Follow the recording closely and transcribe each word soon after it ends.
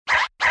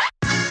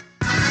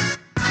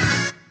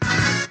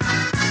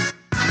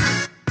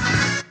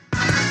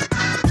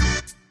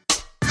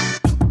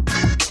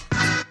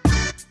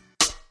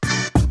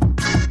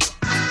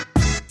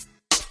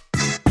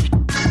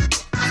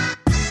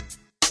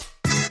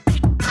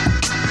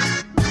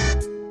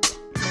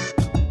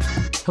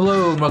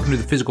Hello and welcome to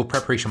the Physical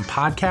Preparation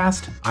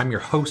Podcast. I'm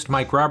your host,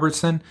 Mike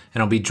Robertson,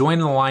 and I'll be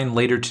joined on the line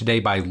later today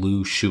by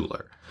Lou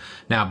Schuler.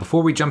 Now,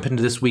 before we jump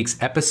into this week's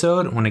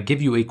episode, I want to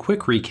give you a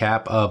quick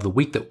recap of the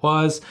week that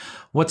was,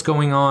 what's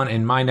going on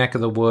in my neck of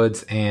the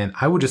woods, and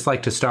I would just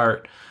like to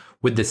start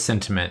with this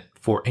sentiment.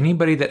 For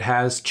anybody that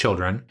has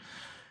children,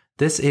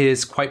 this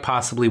is quite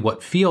possibly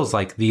what feels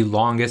like the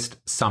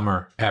longest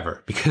summer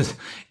ever, because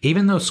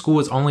even though school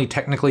has only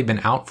technically been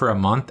out for a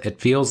month,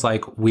 it feels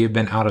like we have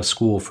been out of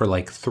school for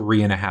like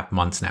 3.5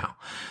 months now.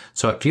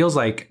 So it feels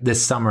like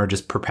this summer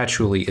just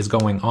perpetually is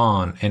going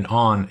on and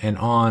on and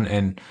on.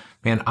 And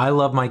man, I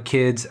love my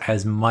kids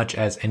as much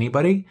as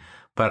anybody,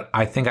 but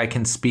I think I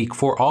can speak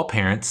for all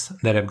parents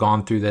that have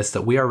gone through this,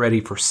 that we are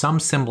ready for some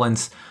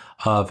semblance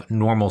of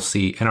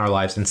normalcy in our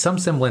lives and some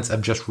semblance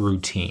of just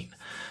routine.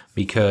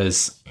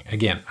 Because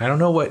again, I don't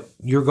know what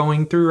you're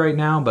going through right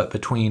now, but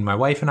between my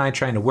wife and I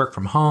trying to work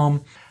from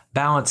home,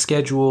 balance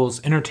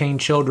schedules, entertain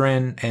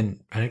children, and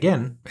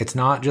again, it's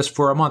not just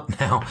for a month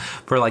now,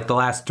 for like the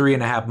last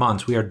 3.5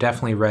 months, we are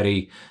definitely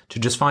ready to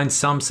just find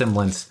some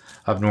semblance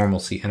of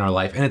normalcy in our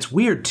life. And it's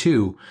weird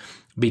too,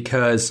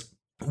 because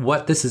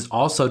what this has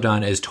also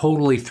done is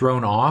totally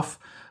thrown off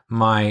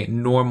my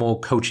normal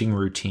coaching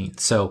routine.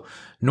 So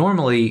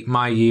normally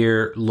my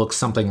year looks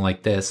something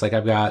like this. Like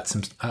I've got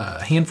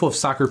a handful of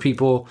soccer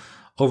people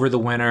over the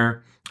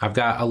winter. I've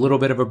got a little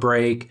bit of a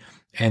break.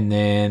 And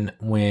then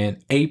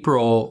when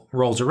April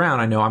rolls around,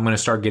 I know I'm going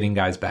to start getting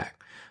guys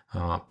back.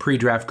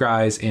 Pre-draft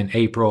guys in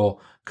April.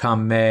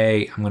 Come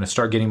May, I'm going to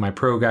start getting my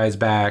pro guys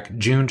back.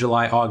 June,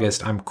 July,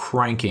 August, I'm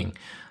cranking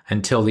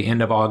until the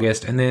end of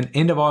August. And then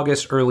end of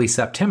August, early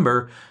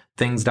September,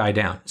 things die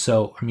down.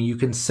 So, I mean, you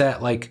can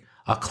set like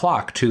a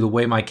clock to the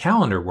way my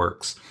calendar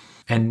works.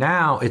 And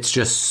now it's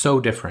just so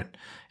different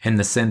in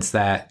the sense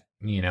that,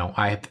 you know,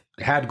 I've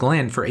had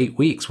Glenn for 8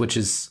 weeks, which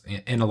is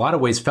in a lot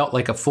of ways felt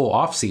like a full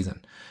off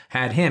season.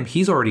 Had him,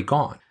 he's already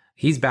gone.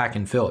 He's back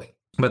in Philly.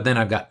 But then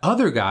I've got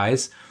other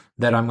guys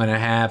that I'm going to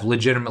have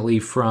legitimately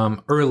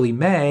from early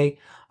May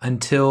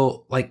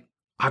until like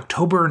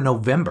October or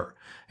November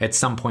at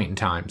some point in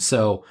time.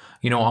 So,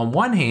 you know, on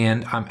one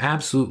hand, I'm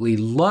absolutely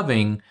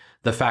loving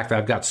the fact that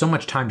I've got so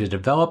much time to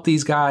develop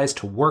these guys,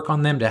 to work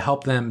on them, to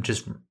help them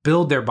just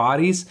build their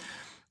bodies.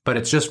 But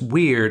it's just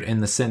weird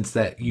in the sense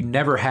that you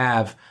never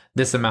have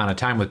this amount of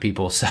time with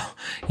people. So,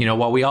 you know,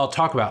 while we all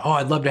talk about, oh,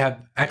 I'd love to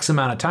have X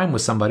amount of time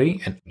with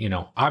somebody. And, you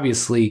know,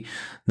 obviously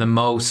the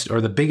most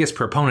or the biggest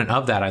proponent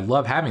of that, I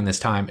love having this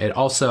time. It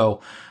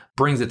also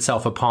brings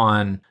itself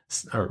upon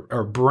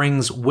or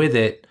brings with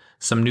it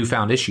some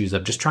newfound issues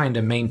of just trying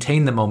to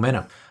maintain the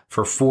momentum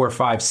for 4,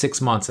 5,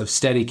 6 months of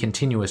steady,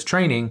 continuous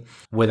training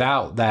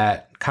without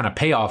that kind of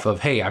payoff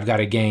of, hey, I've got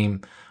a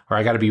game or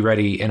I got to be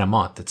ready in a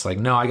month. It's like,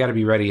 no, I got to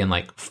be ready in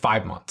like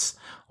 5 months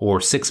or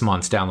 6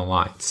 months down the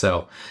line.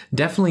 So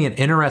definitely an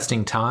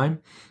interesting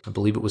time. I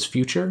believe it was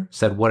Future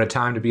said, what a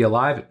time to be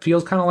alive. It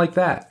feels kind of like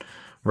that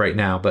right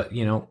now, but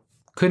you know,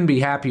 couldn't be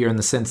happier in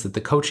the sense that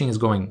the coaching is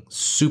going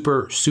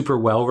super, super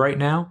well right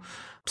now.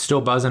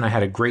 Still buzzing. I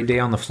had a great day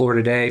on the floor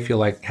today. I feel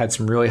like had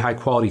some really high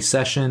quality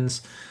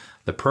sessions.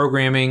 The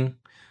programming,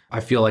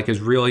 I feel like,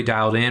 is really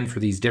dialed in for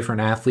these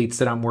different athletes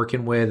that I'm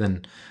working with.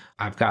 And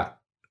I've got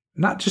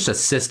not just a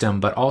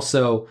system, but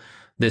also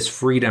this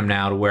freedom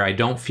now to where I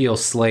don't feel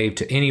slave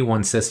to any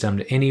one system,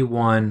 to any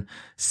one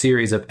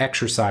series of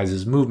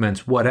exercises,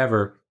 movements,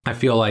 whatever. I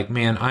feel like,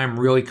 man, I'm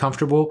really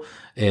comfortable.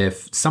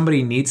 If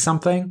somebody needs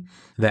something,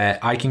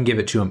 that I can give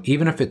it to them,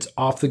 even if it's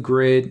off the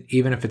grid,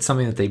 even if it's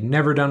something that they've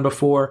never done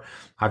before.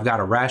 I've got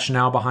a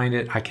rationale behind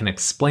it. I can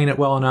explain it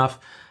well enough.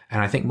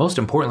 And I think most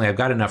importantly, I've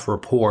got enough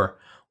rapport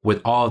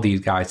with all of these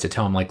guys to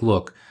tell them, like,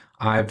 look,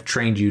 I've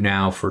trained you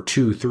now for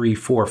 2, 3,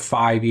 4,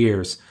 5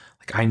 years.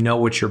 Like, I know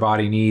what your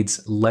body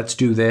needs. Let's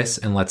do this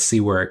and let's see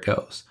where it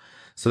goes.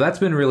 So that's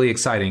been really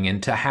exciting.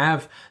 And to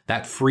have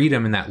that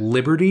freedom and that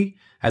liberty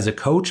as a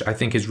coach, I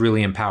think is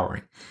really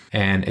empowering.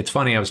 And it's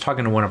funny, I was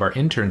talking to one of our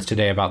interns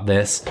today about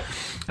this.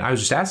 And I was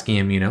just asking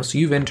him, you know, so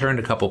you've interned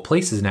a couple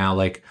places now,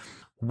 like,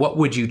 what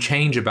would you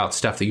change about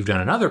stuff that you've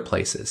done in other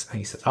places? And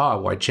he said,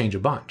 oh, well, I'd change a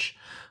bunch.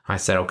 I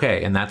said,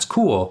 okay, and that's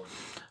cool.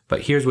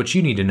 But here's what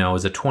you need to know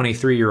as a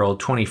 23-year-old,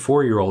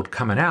 24-year-old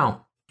coming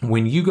out.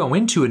 When you go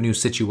into a new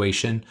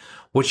situation,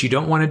 what you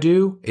don't want to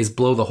do is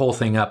blow the whole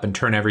thing up and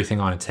turn everything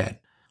on its head.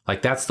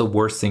 Like, that's the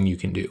worst thing you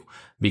can do,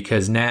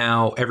 because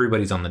now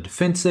everybody's on the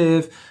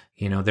defensive.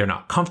 You know, they're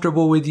not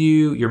comfortable with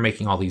you. You're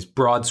making all these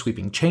broad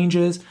sweeping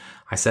changes.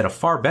 I said a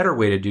far better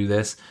way to do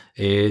this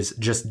is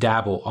just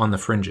dabble on the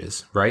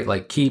fringes, right?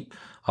 Like, keep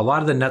a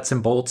lot of the nuts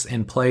and bolts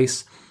in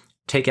place.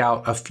 Take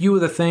out a few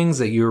of the things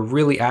that you're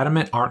really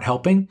adamant aren't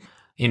helping.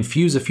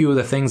 Infuse a few of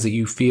the things that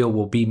you feel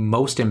will be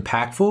most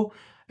impactful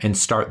and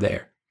start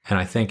there. And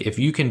I think if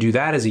you can do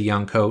that as a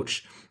young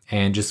coach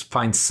and just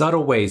find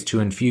subtle ways to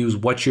infuse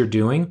what you're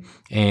doing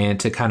and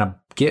to kind of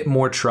get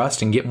more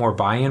trust and get more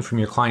buy-in from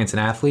your clients and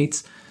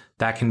athletes,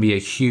 that can be a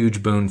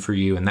huge boon for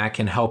you. And that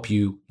can help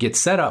you get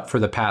set up for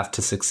the path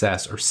to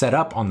success, or set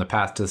up on the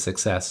path to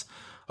success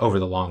over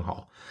the long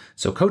haul.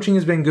 So coaching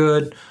has been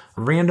good.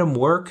 Random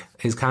work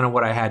is kind of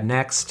what I had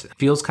next.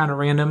 Feels kind of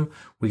random.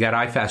 We got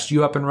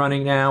iFastU up and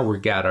running now. We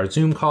got our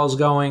Zoom calls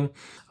going.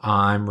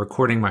 I'm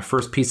recording my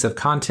first piece of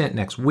content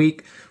next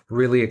week.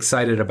 Really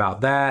excited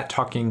about that.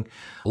 Talking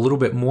a little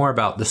bit more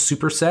about the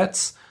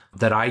supersets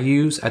that I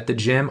use at the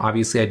gym.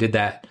 Obviously, I did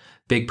that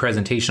big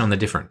presentation on the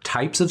different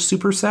types of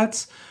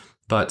supersets.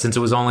 But since it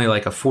was only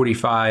like a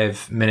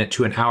 45-minute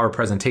to an hour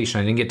presentation,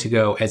 I didn't get to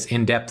go as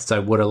in-depth as I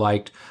would have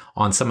liked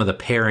on some of the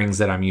pairings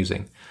that I'm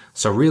using.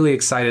 So really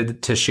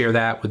excited to share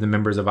that with the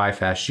members of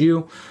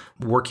iFastU,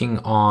 working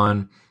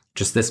on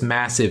just this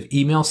massive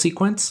email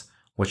sequence,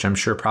 which I'm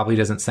sure probably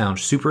doesn't sound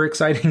super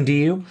exciting to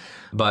you.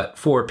 But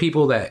for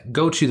people that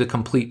go to the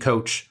Complete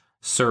Coach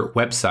Cert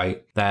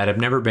website that have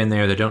never been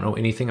there, that don't know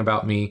anything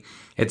about me,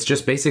 it's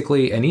just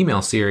basically an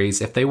email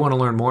series. If they want to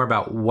learn more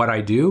about what I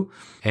do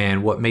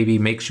and what maybe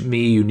makes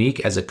me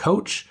unique as a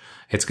coach,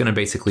 it's going to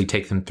basically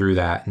take them through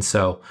that. And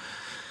so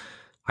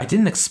I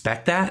didn't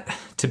expect that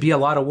to be a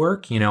lot of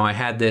work.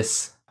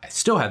 I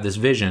still have this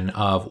vision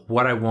of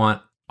what I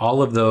want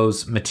all of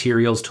those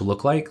materials to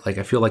look like. Like,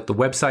 I feel like the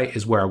website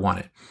is where I want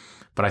it,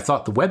 but I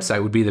thought the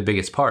website would be the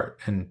biggest part,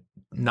 and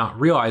not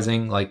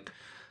realizing like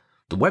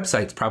the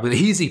website's probably the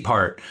easy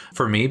part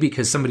for me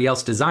because somebody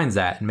else designs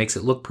that and makes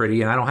it look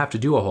pretty and I don't have to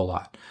do a whole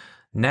lot.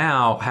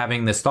 Now,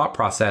 having this thought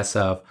process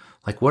of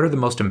like, what are the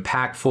most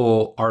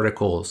impactful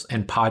articles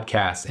and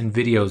podcasts and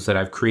videos that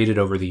I've created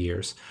over the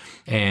years,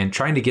 and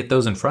trying to get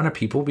those in front of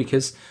people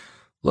because,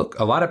 look,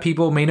 a lot of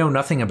people may know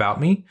nothing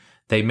about me.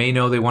 They may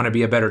know they want to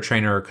be a better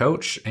trainer or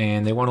coach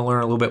and they want to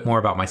learn a little bit more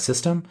about my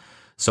system.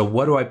 So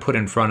what do I put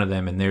in front of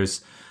them? And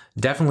there's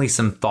definitely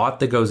some thought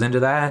that goes into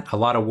that. A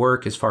lot of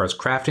work as far as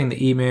crafting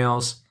the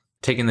emails,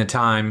 taking the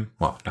time.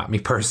 Well, not me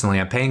personally,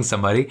 I'm paying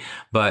somebody,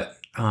 but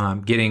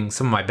getting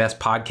some of my best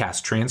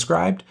podcasts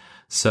transcribed.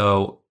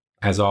 So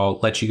as I'll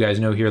let you guys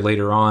know here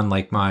later on,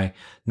 like my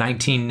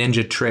 19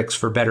 ninja tricks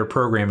for better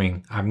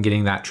programming, I'm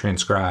getting that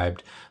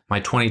transcribed.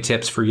 My 20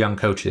 tips for young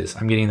coaches,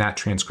 I'm getting that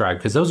transcribed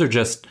because those are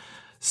just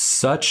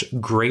such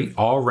great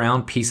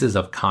all-around pieces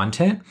of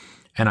content.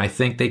 And I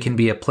think they can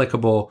be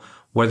applicable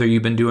whether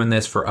you've been doing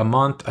this for a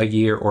month, a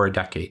year, or a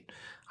decade.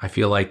 I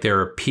feel like there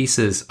are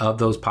pieces of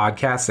those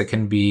podcasts that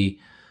can be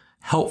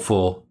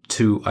helpful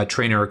to a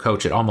trainer or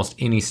coach at almost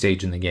any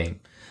stage in the game.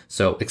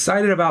 So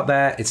excited about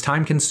that. It's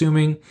time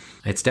consuming.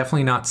 It's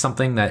definitely not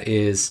something that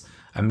is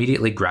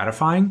immediately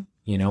gratifying.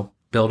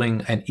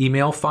 Building an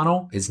email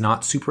funnel is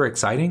not super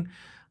exciting,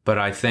 but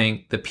I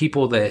think the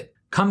people that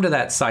come to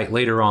that site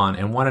later on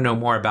and want to know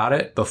more about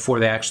it before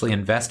they actually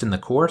invest in the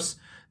course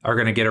are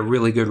going to get a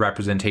really good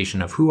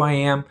representation of who I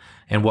am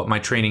and what my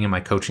training and my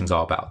coaching is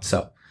all about.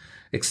 So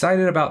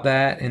excited about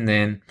that. And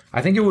then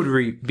I think it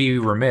would be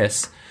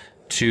remiss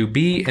to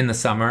be in the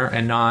summer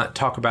and not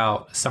talk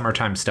about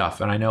summertime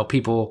stuff. And I know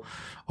people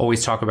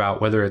always talk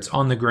about, whether it's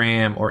on the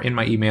gram or in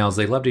my emails,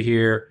 they love to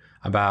hear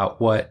about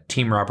what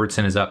Team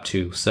Robertson is up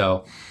to.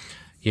 So,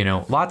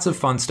 lots of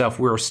fun stuff.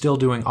 We're still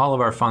doing all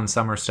of our fun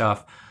summer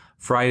stuff.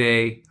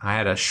 Friday, I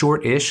had a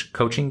short-ish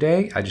coaching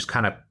day. I just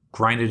kind of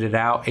grinded it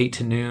out, 8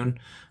 to noon.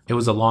 It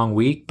was a long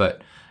week,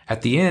 but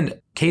at the end,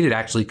 Kate had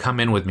actually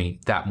come in with me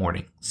that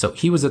morning. So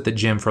he was at the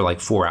gym for like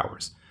 4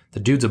 hours. The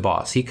dude's a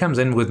boss. He comes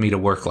in with me to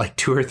work like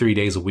 2 or 3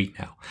 days a week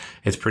now.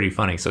 It's pretty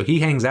funny. So he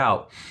hangs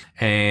out.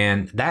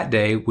 And that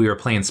day we were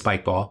playing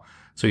spike ball.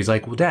 So he's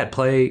like, well, Dad,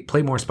 play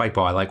more spike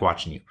ball. I like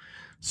watching you.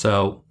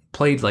 So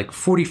played like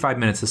 45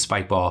 minutes of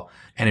spike ball.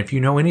 And if you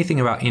know anything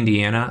about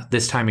Indiana,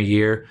 this time of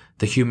year,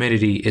 the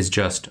humidity is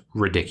just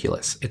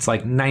ridiculous. It's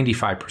like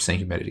 95%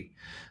 humidity.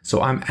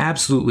 So I'm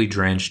absolutely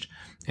drenched.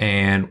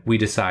 And we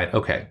decide,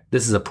 okay,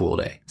 this is a pool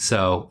day.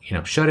 So,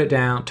 shut it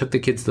down, took the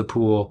kids to the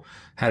pool,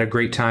 had a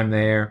great time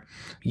there.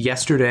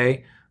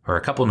 Yesterday, or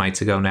a couple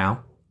nights ago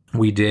now,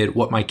 we did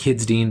what my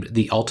kids deemed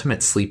the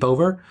ultimate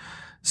sleepover.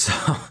 So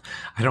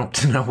I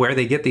don't know where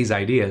they get these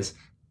ideas,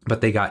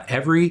 but they got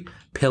every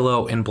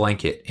pillow and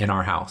blanket in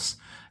our house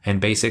and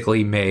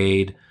basically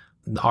made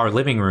our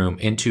living room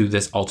into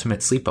this ultimate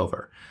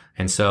sleepover.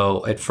 And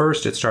so at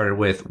first it started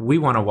with, we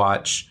want to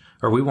watch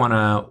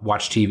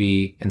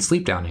TV and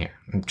sleep down here.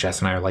 And Jess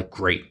and I are like,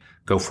 great,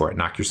 go for it.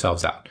 Knock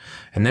yourselves out.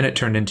 And then it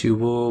turned into,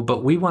 well,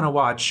 but we want to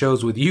watch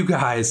shows with you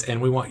guys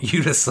and we want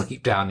you to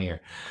sleep down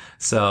here.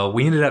 So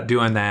we ended up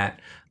doing that.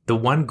 The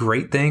one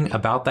great thing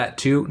about that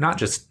too, not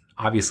just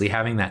obviously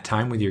having that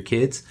time with your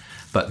kids,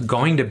 but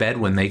going to bed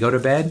when they go to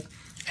bed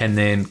and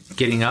then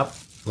getting up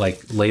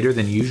like later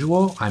than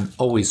usual, I'm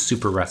always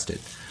super rested.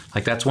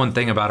 Like that's one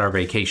thing about our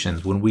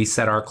vacations. When we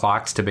set our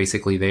clocks to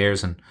basically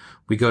theirs and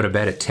we go to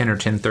bed at 10 or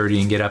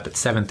 10:30 and get up at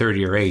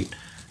 7:30 or 8,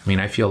 I mean,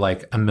 I feel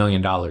like $1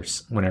 million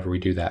whenever we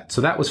do that.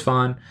 So that was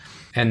fun.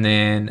 And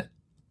then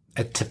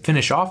to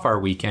finish off our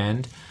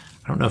weekend,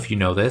 I don't know if you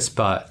know this,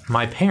 but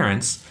my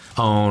parents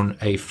own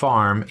a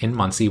farm in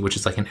Muncie, which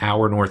is like an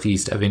hour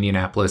northeast of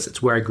Indianapolis.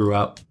 It's where I grew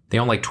up. They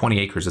own like 20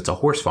 acres. It's a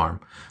horse farm.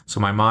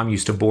 So my mom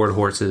used to board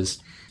horses.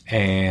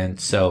 And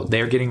so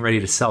they're getting ready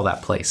to sell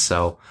that place.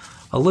 So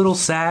a little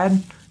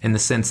sad in the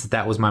sense that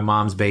that was my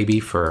mom's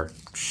baby for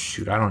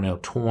I don't know,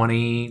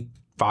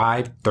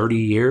 25, 30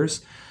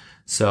 years.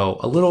 So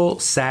a little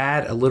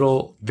sad, a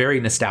little very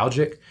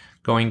nostalgic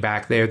going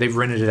back there. They've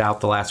rented it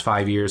out the last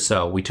 5 years.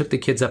 So we took the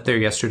kids up there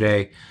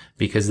yesterday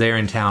because they're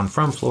in town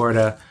from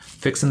Florida,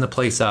 fixing the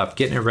place up,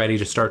 getting it ready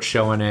to start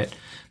showing it.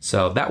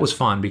 So that was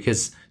fun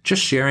because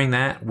just sharing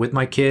that with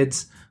my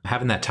kids,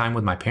 having that time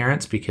with my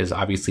parents, because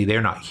obviously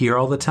they're not here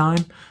all the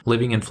time.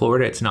 Living in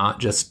Florida, it's not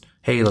just,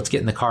 hey, let's get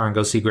in the car and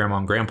go see grandma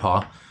and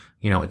grandpa.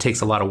 It takes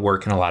a lot of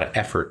work and a lot of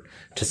effort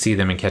to see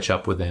them and catch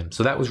up with them.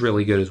 So that was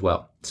really good as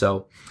well.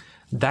 So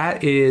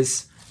that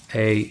is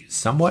a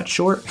somewhat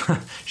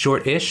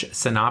short-ish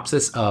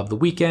synopsis of the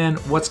weekend,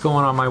 what's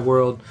going on in my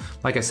world.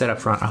 Like I said up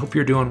front, I hope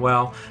you're doing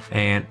well.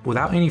 And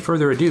without any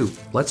further ado,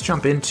 let's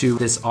jump into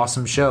this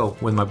awesome show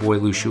with my boy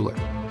Lou Schuler.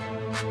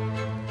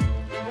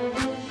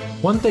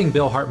 One thing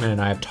Bill Hartman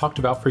and I have talked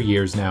about for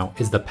years now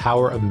is the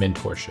power of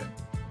mentorship.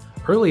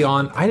 Early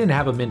on, I didn't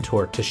have a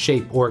mentor to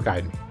shape or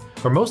guide me,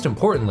 or most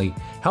importantly,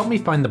 help me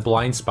find the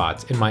blind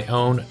spots in my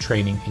own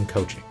training and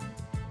coaching.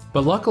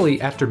 But luckily,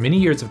 after many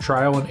years of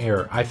trial and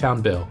error, I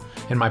found Bill,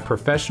 and my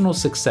professional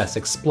success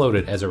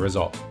exploded as a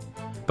result.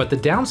 But the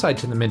downside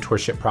to the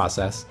mentorship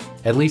process,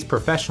 at least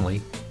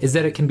professionally, is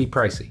that it can be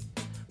pricey.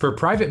 For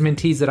private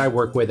mentees that I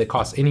work with, it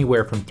costs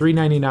anywhere from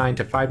 $3.99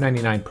 to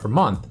 $5.99 per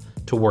month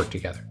to work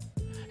together.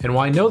 And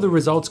while I know the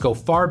results go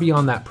far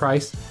beyond that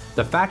price,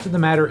 the fact of the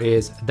matter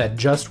is that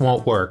just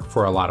won't work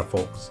for a lot of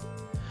folks.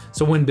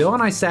 So when Bill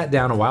and I sat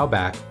down a while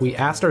back, we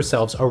asked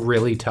ourselves a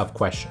really tough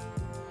question.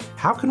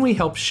 How can we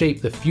help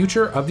shape the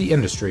future of the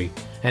industry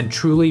and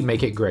truly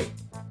make it great?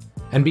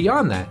 And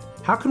beyond that,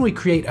 how can we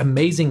create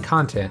amazing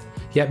content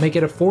yet make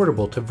it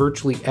affordable to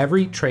virtually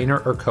every trainer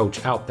or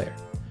coach out there?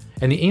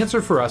 And the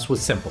answer for us was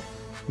simple: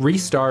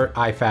 restart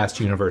iFast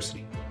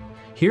University.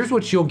 Here's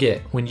what you'll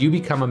get when you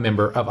become a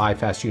member of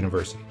iFast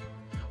University.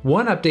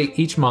 One update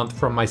each month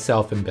from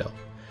myself and Bill.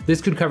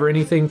 This could cover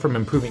anything from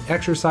improving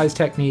exercise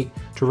technique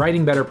to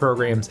writing better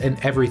programs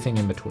and everything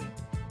in between.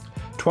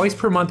 Twice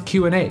per month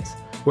Q&As,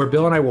 where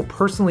Bill and I will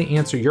personally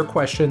answer your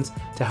questions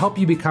to help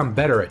you become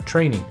better at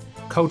training,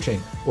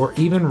 coaching, or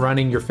even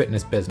running your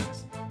fitness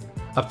business.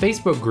 A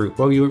Facebook group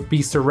where you'll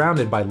be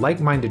surrounded by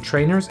like-minded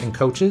trainers and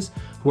coaches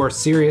who are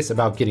serious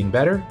about getting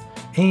better,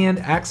 and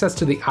access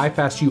to the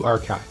iFastU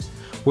archives,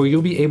 where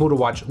you'll be able to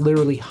watch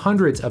literally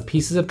hundreds of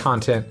pieces of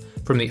content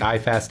from the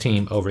iFast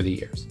team over the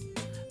years.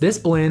 This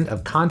blend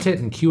of content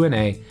and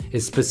Q&A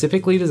is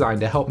specifically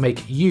designed to help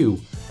make you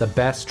the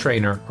best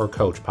trainer or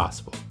coach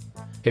possible.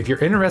 If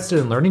you're interested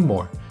in learning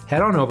more,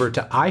 head on over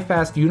to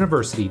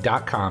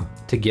ifastuniversity.com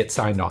to get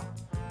signed on.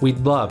 We'd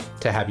love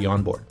to have you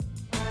on board.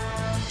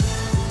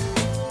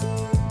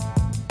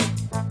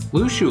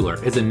 Lou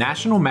Schuler is a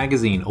National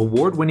Magazine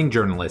award-winning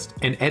journalist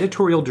and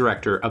editorial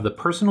director of the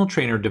Personal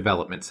Trainer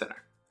Development Center.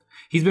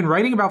 He's been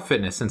writing about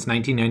fitness since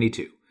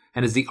 1992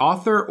 and is the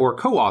author or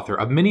co-author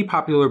of many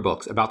popular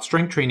books about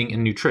strength training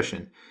and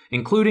nutrition,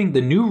 including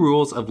the New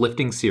Rules of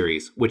Lifting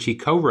series, which he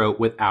co-wrote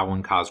with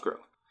Alan Cosgrove.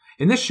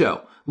 In this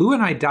show, Lou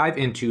and I dive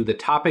into the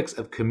topics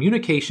of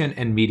communication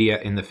and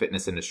media in the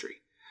fitness industry.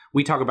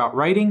 We talk about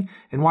writing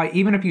and why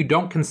even if you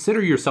don't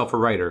consider yourself a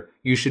writer,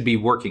 you should be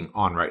working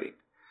on writing.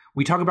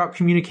 We talk about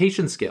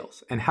communication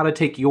skills and how to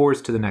take yours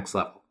to the next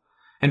level.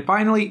 And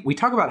finally, we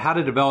talk about how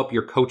to develop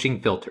your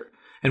coaching filter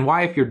and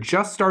why if you're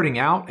just starting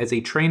out as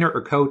a trainer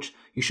or coach,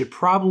 you should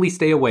probably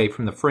stay away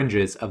from the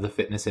fringes of the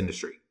fitness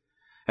industry.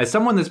 As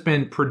someone that's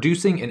been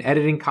producing and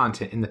editing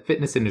content in the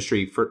fitness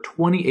industry for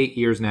 28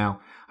 years now,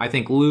 I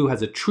think Lou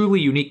has a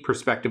truly unique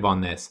perspective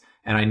on this,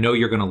 and I know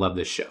you're going to love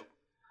this show.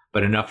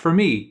 But enough for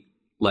me,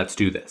 let's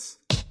do this.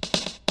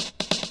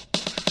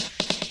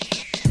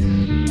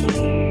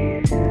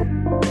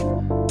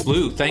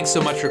 Lou, thanks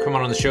so much for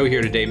coming on the show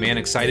here today, man.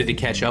 Excited to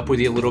catch up with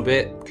you a little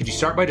bit. Could you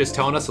start by just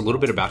telling us a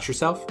little bit about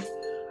yourself?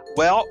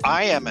 Well,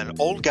 I am an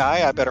old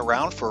guy. I've been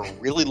around for a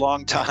really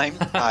long time.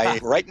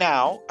 Right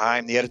now,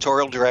 I'm the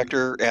editorial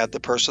director at the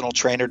Personal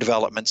Trainer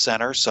Development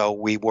Center. So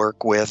we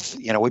work with,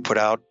 we put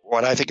out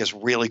what I think is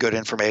really good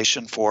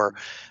information for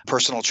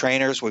personal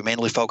trainers. We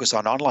mainly focus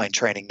on online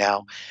training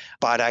now,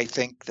 but I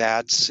think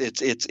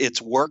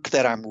it's work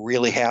that I'm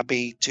really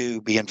happy to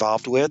be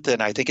involved with,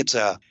 and I think it's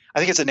a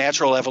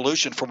natural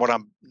evolution from what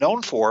I'm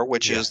known for,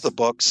 which is the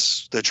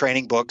books, the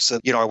training books.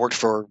 I worked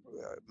for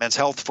Men's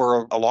Health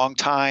for a long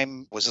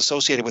time, was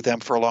associated with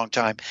them for a long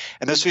time.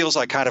 And this feels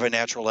like kind of a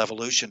natural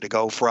evolution to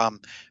go from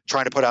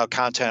trying to put out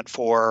content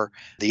for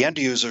the end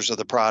users of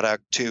the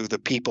product to the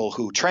people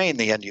who train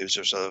the end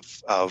users of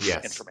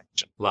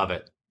information. Love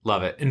it.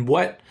 Love it. And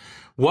what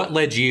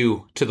led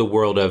you to the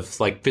world of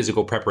like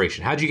physical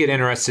preparation? How'd you get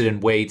interested in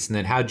weights? And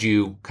then how'd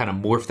you kind of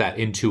morph that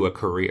into a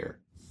career?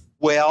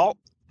 Well,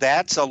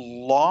 that's a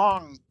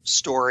long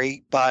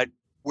story, but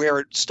where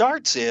it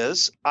starts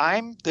is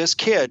I'm this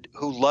kid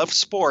who loved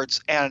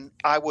sports, and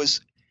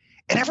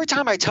every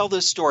time I tell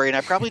this story, and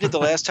I probably did the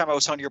last time I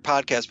was on your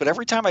podcast, but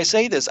every time I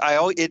say this,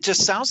 it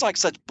just sounds like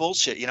such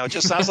bullshit. It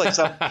just sounds like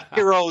some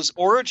hero's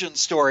origin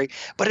story,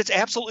 but it's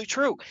absolutely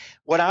true.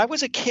 When I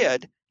was a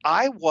kid,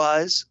 I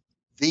was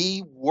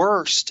the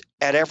worst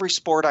at every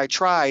sport I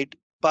tried,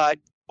 but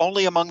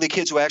only among the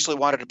kids who actually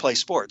wanted to play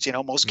sports.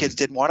 Most kids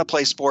didn't want to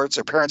play sports.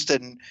 Their parents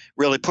didn't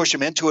really push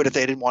them into it if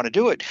they didn't want to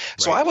do it.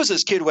 So I was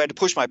this kid who had to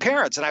push my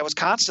parents, and I was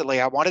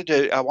constantly, I wanted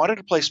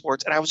to play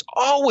sports, and I was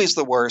always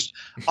the worst,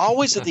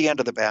 always at the end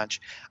of the bench.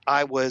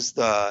 I was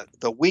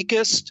the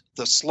weakest,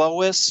 the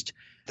slowest,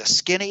 the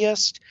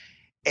skinniest.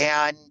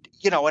 And,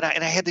 and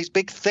I had these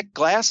big, thick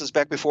glasses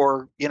back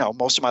before,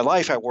 most of my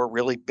life, I wore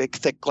really big,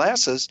 thick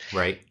glasses.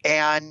 Right.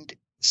 And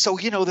so,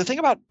 the thing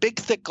about big,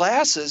 thick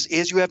glasses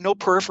is you have no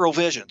peripheral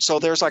vision. So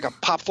there's like a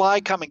pop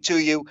fly coming to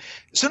you.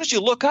 As soon as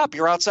you look up,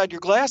 you're outside your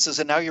glasses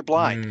and now you're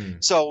blind.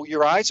 So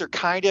your eyes are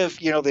kind of,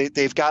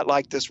 they've got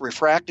like this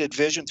refracted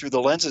vision through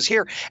the lenses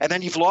here. And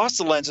then you've lost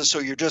the lenses. So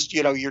you're just,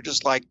 you're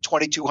just like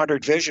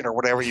 2200 vision or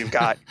whatever you've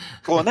got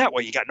going that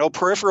way. You got no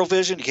peripheral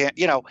vision. You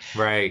can't,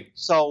 Right.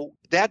 So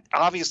that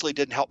obviously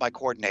didn't help my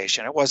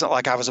coordination. It wasn't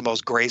like I was the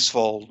most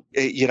graceful,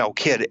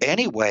 kid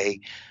anyway.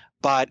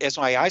 But as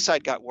my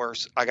eyesight got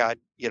worse, I got,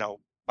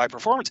 my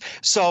performance.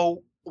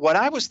 So when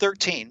I was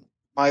 13,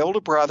 my older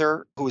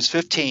brother, who was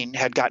 15,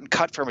 had gotten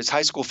cut from his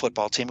high school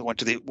football team. He went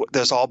to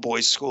this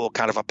all-boys school,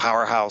 kind of a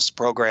powerhouse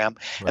program.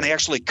 Right. And they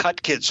actually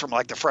cut kids from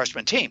like the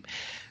freshman team.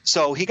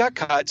 So he got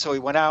cut. So he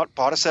went out,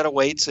 bought a set of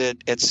weights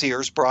at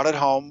Sears, brought it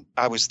home.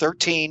 I was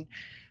 13,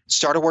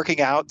 started working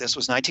out. This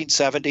was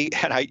 1970,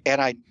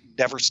 and I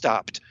never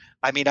stopped.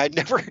 I mean, I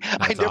never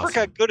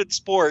got good at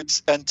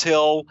sports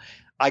until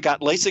I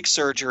got LASIK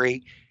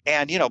surgery.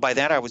 And, by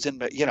then I was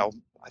in,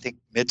 I think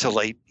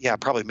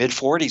probably mid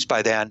 40s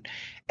by then.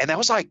 And that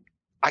was like,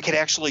 I could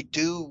actually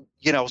do,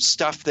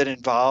 stuff that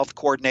involved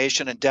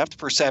coordination and depth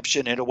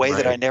perception in a way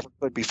that I never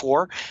could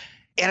before.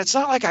 And it's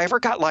not like I ever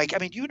got like, I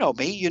mean,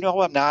 me,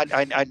 I'm not,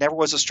 I never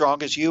was as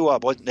strong as you. I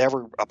was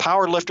never a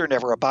power lifter,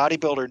 never a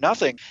bodybuilder,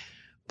 nothing.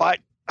 But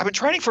I've been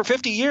training for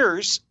 50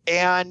 years,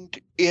 and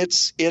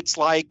it's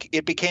like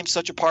it became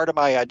such a part of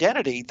my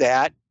identity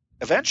that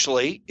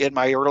eventually in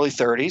my early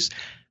 30s,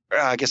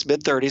 I guess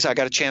mid 30s, I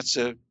got a chance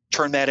to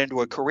turn that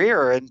into a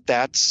career. And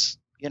that's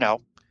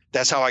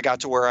how I got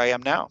to where I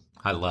am now.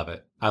 I love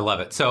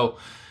it. So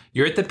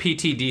you're at the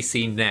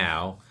PTDC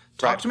now.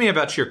 Talk to me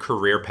about your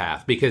career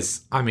path,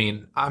 because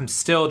I'm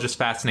still just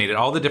fascinated.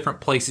 All the different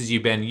places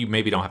you've been, you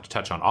maybe don't have to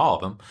touch on all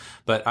of them,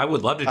 but I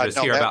would love to just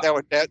hear about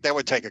that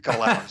would take a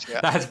couple hours.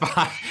 Yeah. That's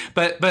fine.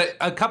 But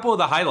a couple of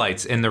the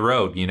highlights in the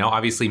road,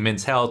 obviously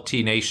Men's Health,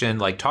 T Nation,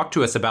 talk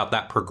to us about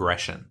that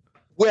progression.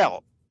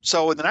 Well,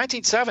 so in the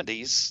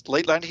 1970s,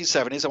 late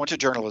 1970s, I went to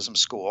journalism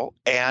school.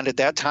 And at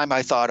that time,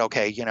 I thought,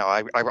 okay,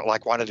 I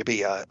wanted to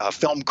be a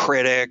film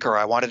critic, or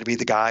I wanted to be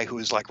the guy who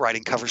was like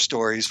writing cover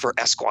stories for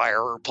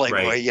Esquire or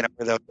Playboy,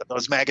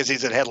 those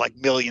magazines that had like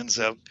millions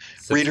of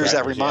readers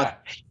every month.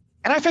 Yeah.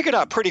 And I figured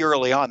out pretty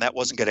early on that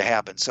wasn't going to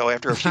happen. So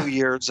after a few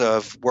years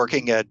of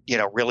working at,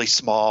 really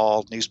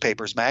small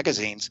newspapers,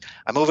 magazines,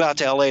 I moved out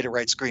to LA to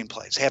write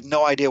screenplays. I have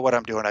no idea what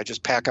I'm doing. I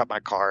just pack up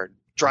my car,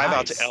 drive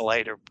out to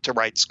LA to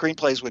write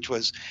screenplays, which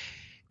was,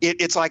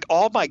 it's like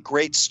all my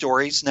great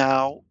stories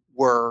now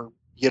were,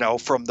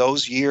 from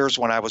those years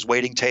when I was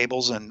waiting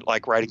tables and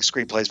like writing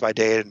screenplays by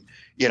day and,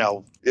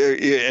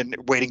 and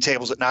waiting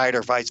tables at night,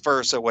 or vice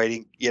versa,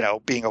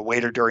 being a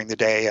waiter during the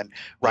day and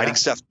writing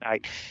stuff at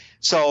night.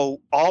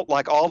 So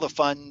all the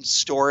fun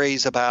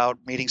stories about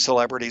meeting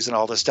celebrities and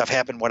all this stuff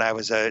happened when I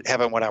was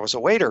a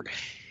waiter.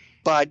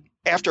 But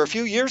after a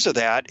few years of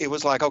that, it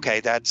was like, okay,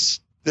 this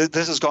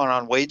has gone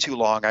on way too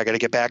long. I got to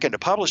get back into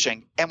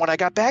publishing. And when I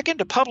got back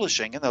into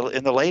publishing in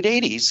the late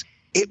 80s,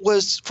 it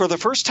was for the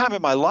first time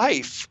in my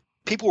life,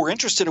 people were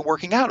interested in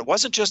working out. I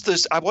wasn't just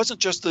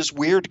this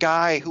weird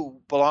guy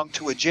who belonged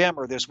to a gym,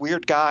 or this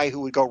weird guy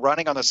who would go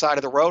running on the side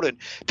of the road, and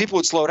people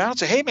would slow down and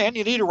say, "Hey man,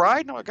 you need a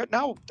ride?" And I go,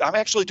 "No, I'm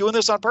actually doing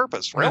this on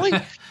purpose." Really?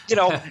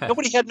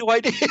 Nobody had no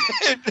idea.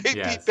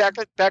 Yes.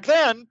 Back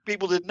then,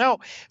 people didn't know.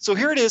 So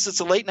here it is. It's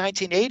the late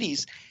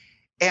 1980s.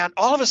 And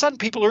all of a sudden,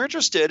 people are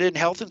interested in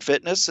health and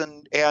fitness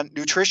and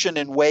nutrition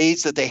in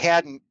ways that they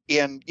hadn't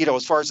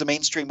as far as the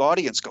mainstream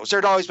audience goes. There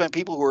had always been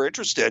people who were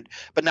interested,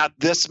 but not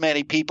this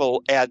many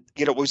people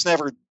it was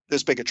never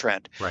this big a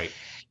trend. Right.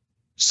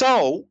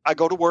 So I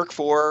go to work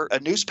for a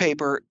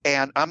newspaper,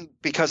 and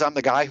because I'm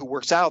the guy who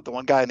works out, the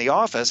one guy in the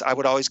office, I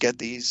would always get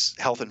these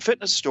health and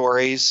fitness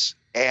stories.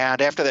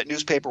 And after that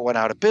newspaper went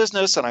out of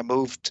business and I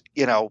moved,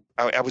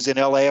 I was in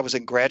LA, I was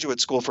in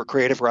graduate school for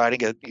creative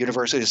writing at the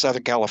University of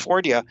Southern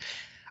California.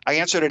 I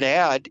answered an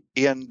ad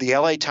in the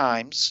LA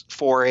Times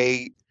for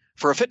a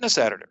fitness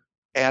editor.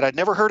 And I'd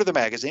never heard of the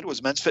magazine. It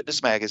was Men's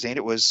Fitness Magazine.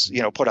 It was,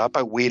 put out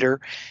by Weider.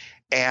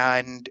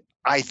 And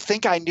I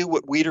think I knew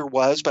what Weider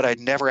was, but I'd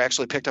never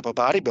actually picked up a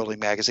bodybuilding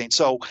magazine.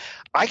 So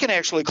I can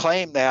actually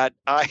claim that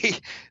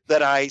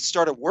I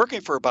started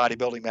working for a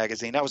bodybuilding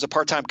magazine. I was a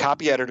part-time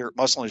copy editor at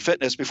Muscle and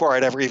Fitness before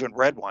I'd ever even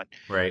read one.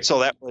 Right.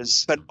 So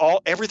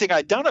everything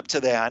I'd done up to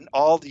then,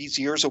 all these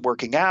years of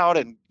working out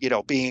and,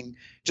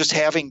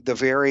 having the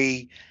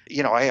very,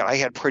 I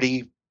had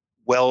pretty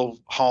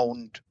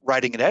well-honed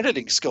writing and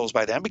editing skills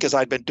by then because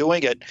I'd been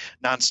doing it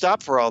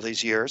nonstop for all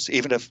these years,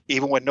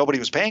 even when nobody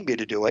was paying me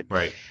to do it.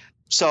 Right.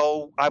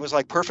 So I was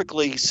like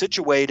perfectly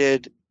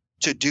situated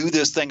to do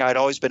this thing I'd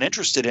always been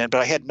interested in,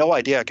 but I had no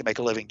idea I could make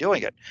a living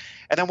doing it.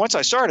 And then once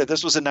I started,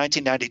 this was in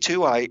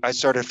 1992, I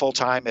started full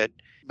time at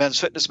Men's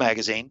Fitness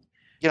Magazine.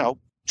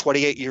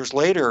 28 years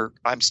later,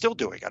 I'm still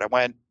doing it.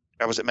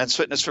 I was at Men's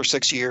Fitness for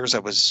 6 years.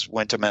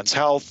 Went to Men's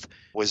Health,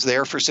 was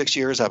there for 6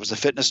 years. I was the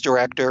fitness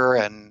director.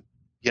 And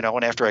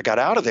after I got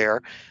out of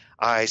there,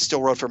 I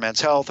still wrote for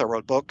Men's Health. I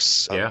wrote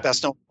books.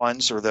 Best known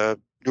ones are the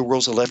New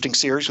Rules of Lifting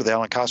series with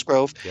Alan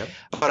Cosgrove. Yep.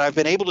 But I've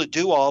been able to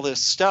do all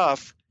this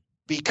stuff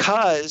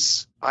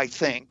because I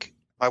think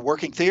my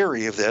working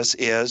theory of this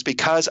is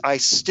because I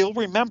still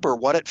remember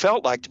what it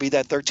felt like to be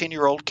that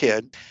 13-year-old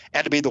kid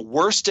and to be the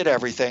worst at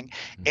everything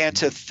and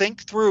to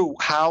think through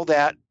how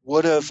that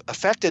would have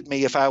affected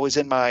me if I was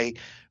in my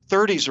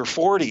 30s or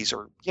 40s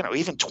or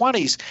even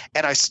 20s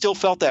and I still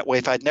felt that way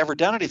if I'd never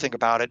done anything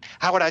about it.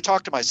 How would I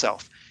talk to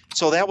myself?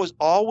 So that was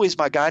always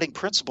my guiding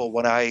principle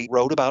when I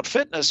wrote about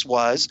fitness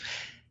was,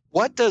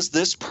 what does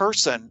this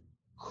person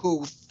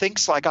who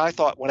thinks like I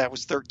thought when I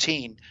was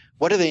 13,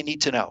 what do they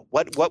need to know?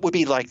 What would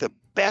be like the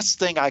best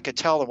thing I could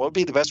tell them? What would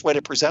be the best way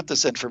to present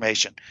this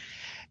information?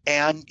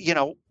 And,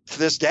 to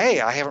this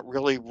day, I haven't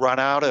really run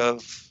out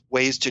of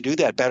ways to do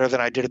that better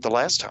than I did it the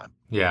last time.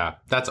 Yeah,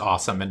 that's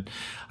awesome. And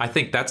I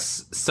think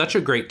that's such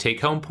a great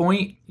take-home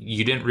point.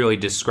 You didn't really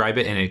describe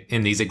it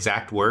in these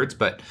exact words,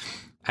 but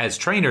as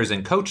trainers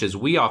and coaches,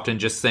 we often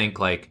just think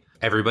like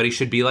everybody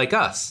should be like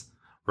us,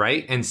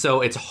 right? And so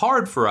it's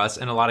hard for us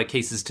in a lot of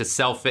cases to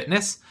sell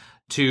fitness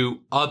to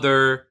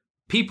other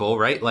people,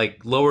 right?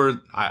 Like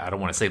I don't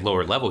want to say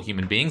lower level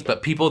human beings,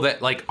 but people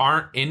that like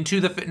aren't into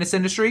the fitness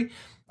industry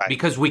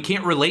because we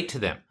can't relate to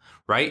them.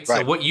 Right.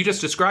 So what you just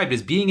described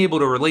is being able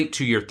to relate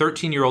to your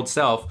 13-year-old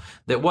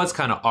self that was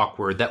kind of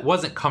awkward, that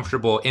wasn't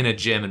comfortable in a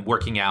gym and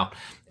working out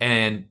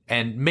and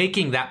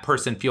making that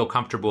person feel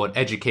comfortable and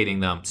educating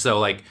them. So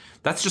like,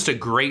 that's just a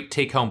great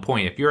take home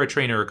point. If you're a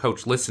trainer or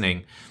coach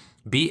listening,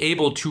 be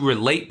able to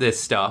relate this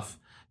stuff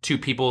to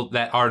people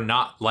that are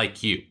not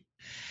like you.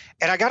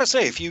 And I got to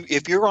say,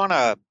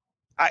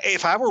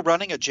 if I were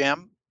running a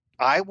gym,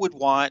 I would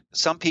want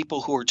some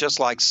people who are just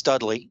like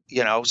Studley,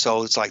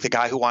 so it's like the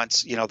guy who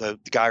wants, the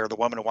guy or the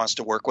woman who wants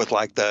to work with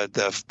like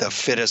the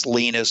fittest,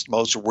 leanest,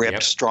 most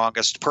ripped,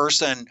 strongest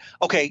person.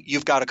 Okay,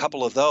 you've got a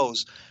couple of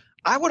those.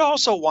 I would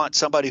also want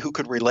somebody who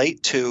could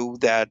relate to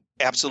that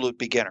absolute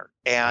beginner.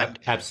 And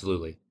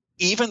absolutely.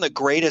 Even the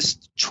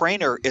greatest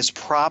trainer is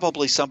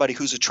probably somebody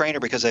who's a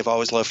trainer because they've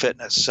always loved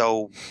fitness.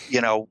 So,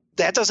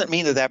 that doesn't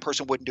mean that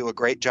person wouldn't do a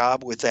great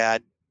job with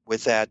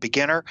that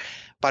beginner.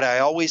 But I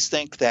always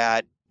think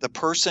that the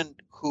person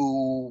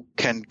who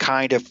can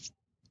kind of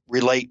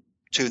relate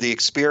to the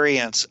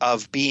experience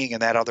of being in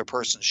that other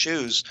person's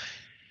shoes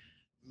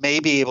may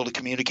be able to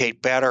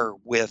communicate better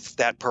with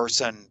that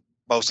person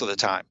most of the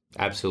time.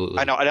 Absolutely.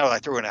 I know I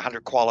threw in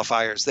 100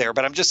 qualifiers there,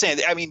 but I'm just saying,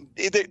 I mean,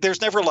 there's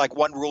never like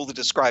one rule that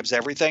describes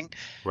everything.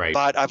 Right.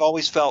 But I've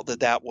always felt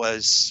that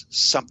was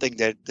something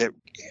that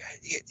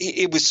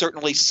it was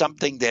certainly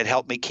something that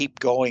helped me keep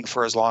going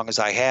for as long as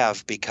I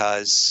have,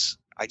 because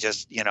I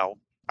just,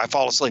 I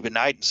fall asleep at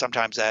night and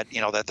sometimes that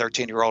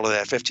 13-year-old or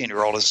that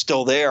 15-year-old is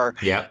still there.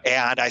 Yeah.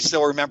 And I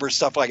still remember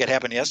stuff like it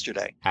happened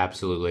yesterday.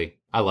 Absolutely.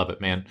 I love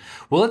it, man.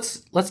 Well,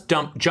 let's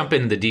jump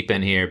in the deep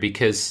end here,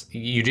 because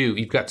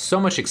you've got so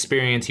much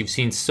experience. You've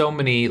seen so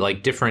many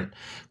like different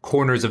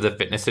corners of the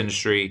fitness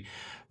industry.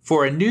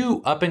 For a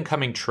new up and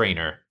coming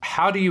trainer,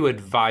 how do you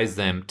advise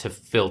them to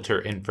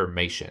filter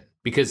information?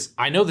 Because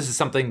I know this is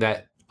something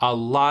that a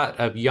lot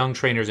of young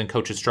trainers and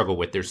coaches struggle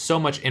with. There's so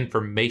much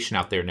information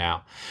out there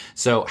now.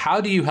 So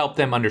how do you help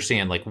them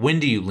understand, like, when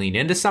do you lean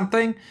into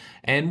something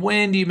and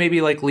when do you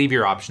maybe like leave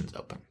your options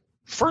open?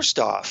 First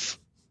off,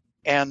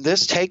 and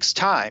this takes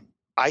time,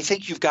 I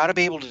think you've got to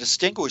be able to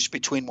distinguish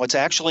between what's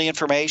actually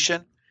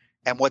information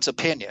and what's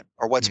opinion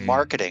or what's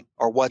marketing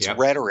or what's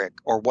rhetoric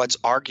or what's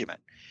argument.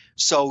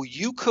 So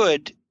you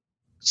could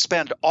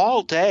spend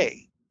all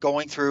day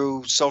going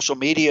through social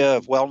media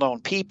of well-known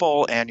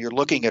people and you're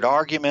looking at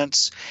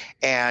arguments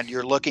and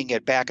you're looking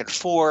at back and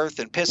forth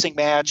and pissing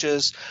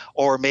matches,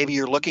 or maybe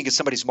you're looking at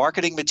somebody's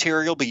marketing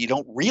material, but you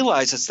don't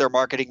realize it's their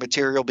marketing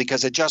material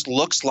because it just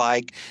looks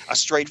like a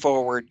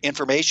straightforward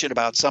information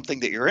about something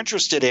that you're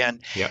interested in.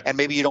 Yep. And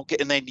maybe you don't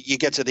get, and then you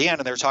get to the end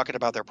and they're talking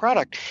about their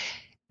product.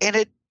 And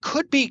it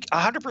could be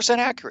 100%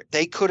 accurate.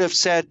 They could have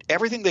said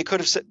everything they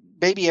could have said,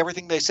 maybe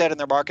everything they said in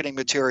their marketing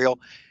material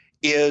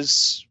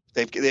is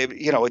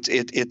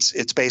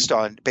it's based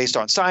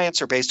on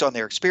science or based on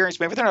their experience.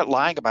 Maybe they're not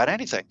lying about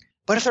anything.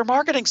 But if they're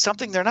marketing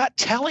something, they're not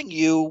telling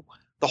you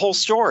the whole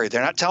story.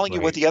 They're not telling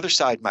you what the other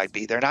side might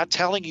be. They're not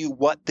telling you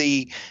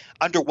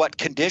under what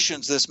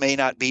conditions this may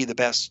not be the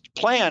best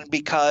plan,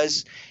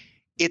 because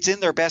it's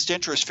in their best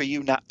interest for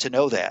you not to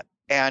know that.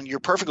 And you're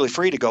perfectly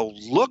free to go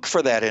look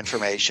for that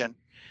information.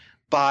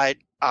 But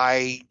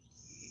I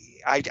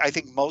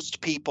think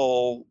most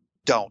people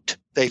don't.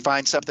 They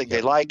find something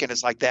they like and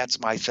it's like,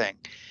 that's my thing.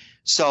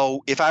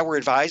 So if I were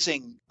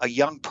advising a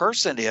young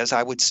person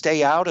I would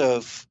stay out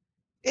of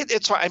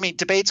It's, I mean,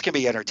 debates can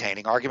be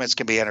entertaining. Arguments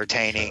can be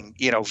entertaining.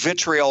 Sure.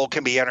 Vitriol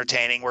can be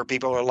entertaining where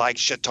people are like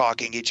shit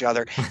talking each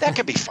other. That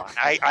can be fun.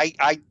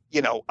 I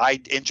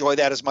enjoy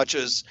that as much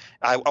as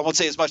I won't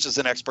say as much as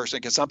the next person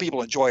because some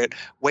people enjoy it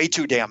way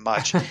too damn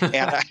much.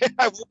 And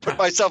I won't put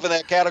myself in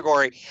that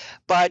category.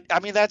 But I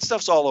mean, that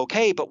stuff's all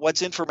okay. But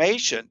what's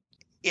information?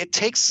 It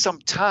takes some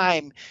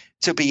time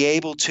to be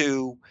able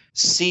to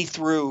see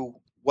through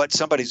what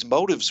somebody's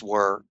motives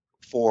were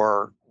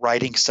for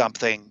writing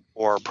something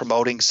or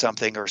promoting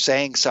something or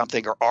saying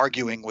something or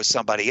arguing with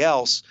somebody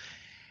else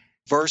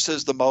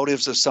versus the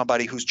motives of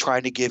somebody who's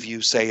trying to give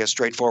you, say, a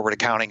straightforward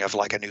accounting of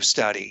like a new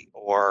study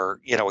or,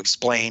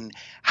 explain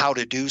how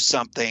to do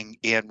something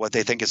in what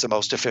they think is the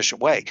most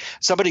efficient way.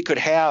 Somebody could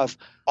have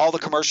all the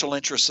commercial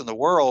interests in the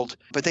world,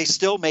 but they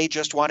still may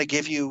just want to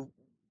give you,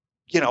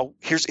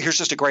 here's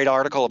just a great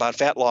article about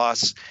fat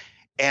loss.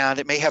 And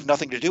it may have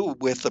nothing to do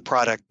with the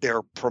product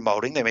they're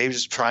promoting. They may be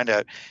just trying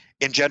to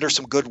engender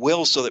some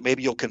goodwill so that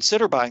maybe you'll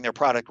consider buying their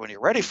product when you're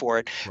ready for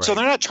it. Right. So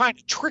they're not trying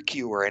to trick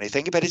you or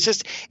anything, but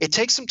it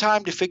takes some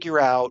time to figure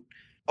out,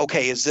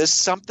 okay, is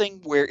this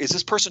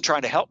person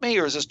trying to help me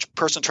or is this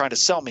person trying to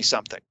sell me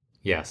something?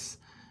 Yes.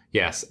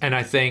 Yes. And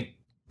I think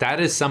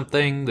that is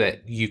something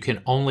that you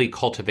can only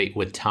cultivate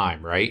with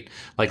time, right?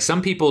 Like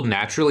some people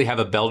naturally have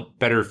a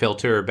better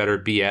filter or better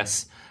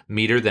BS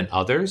meter than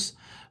others.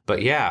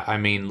 But yeah, I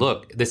mean,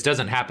 look, this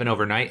doesn't happen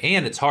overnight.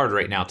 And it's hard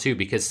right now, too,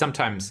 because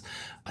sometimes,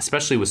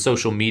 especially with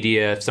social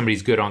media, if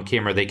somebody's good on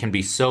camera, they can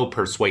be so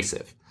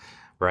persuasive,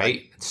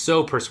 right?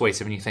 So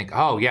persuasive. And you think,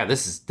 oh, yeah,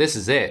 this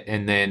is it.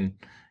 And then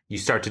you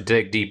start to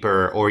dig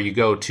deeper or you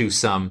go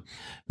to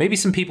maybe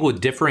some people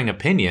with differing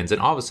opinions. And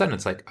all of a sudden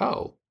it's like,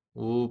 oh,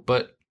 well,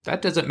 but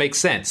that doesn't make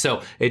sense.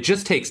 So it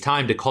just takes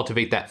time to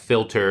cultivate that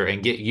filter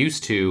and get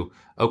used to,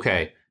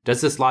 okay,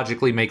 does this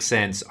logically make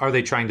sense? Are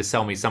they trying to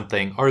sell me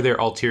something? Are there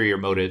ulterior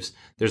motives?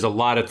 There's a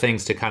lot of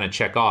things to kind of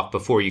check off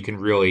before you can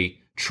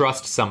really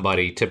trust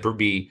somebody to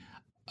be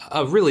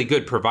a really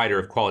good provider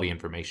of quality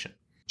information.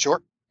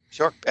 Sure,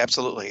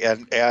 absolutely.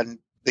 And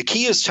the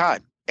key is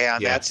time.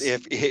 And Yes.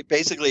 That's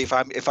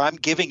if I'm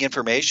giving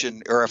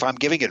information or if I'm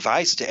giving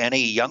advice to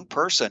any young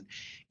person,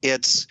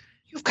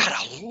 you've got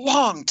a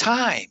long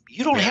time.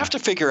 You don't have to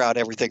figure out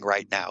everything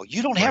right now.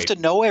 You don't have to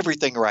know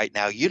everything right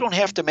now. You don't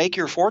have to make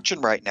your fortune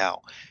right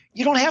now.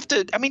 You don't have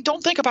to. I mean,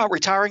 don't think about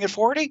retiring at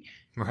 40.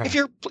 Right.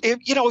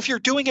 If you're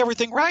doing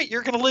everything right,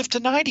 you're going to live to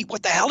 90.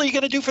 What the hell are you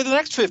going to do for the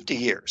next 50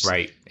 years?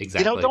 Right.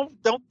 Exactly.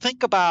 Don't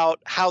think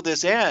about how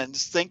this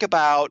ends. Think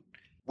about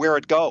where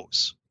it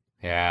goes.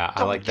 Yeah,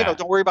 I like that.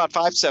 Don't worry about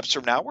 5 steps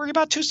from now. Worry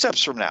about 2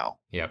 steps from now.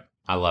 Yep.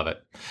 I love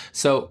it.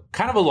 So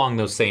kind of along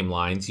those same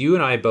lines, you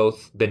and I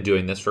both been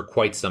doing this for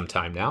quite some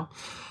time now.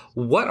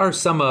 What are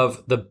some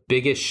of the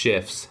biggest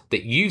shifts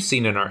that you've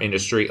seen in our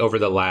industry over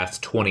the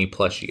last 20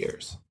 plus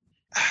years?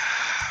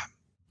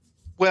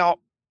 Well,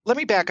 let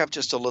me back up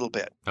just a little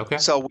bit. Okay.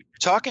 So we're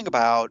talking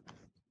about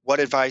what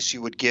advice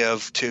you would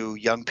give to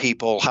young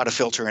people, how to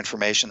filter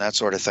information, that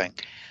sort of thing.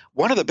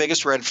 One of the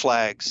biggest red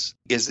flags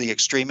is the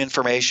extreme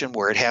information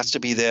where it has to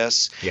be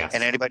this. Yes.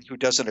 And anybody who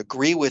doesn't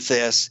agree with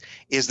this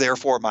is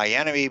therefore my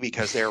enemy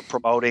because they're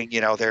promoting,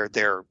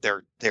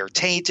 they're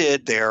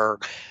tainted, they're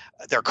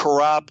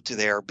corrupt,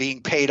 they're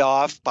being paid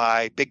off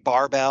by Big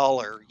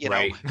Barbell or,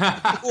 right.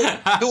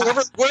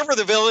 whoever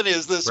the villain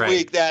is this Right.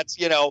 week, that's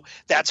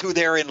who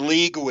they're in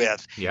league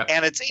with. Yep.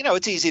 And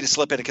it's easy to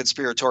slip into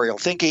conspiratorial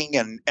thinking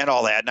and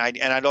all that.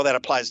 And I know that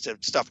applies to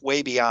stuff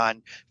way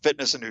beyond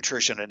fitness and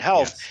nutrition and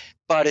health. Yes.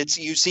 But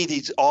you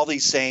see all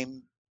these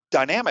same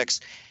dynamics.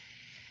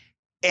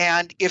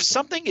 And if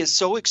something is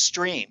so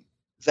extreme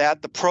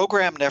that the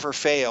program never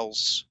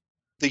fails,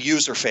 the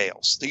user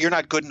fails. You're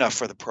not good enough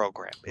for the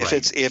program.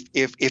 Right.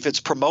 If it's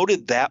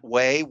promoted that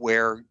way,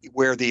 where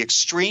the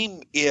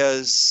extreme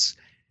is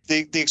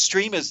the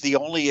extreme is the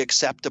only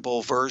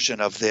acceptable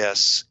version of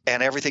this,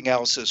 and everything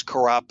else is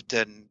corrupt,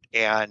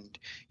 and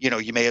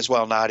you may as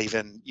well not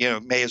even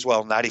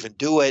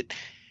do it.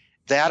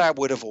 That I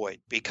would avoid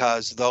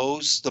because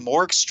the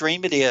more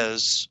extreme it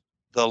is,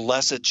 the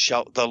less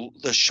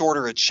the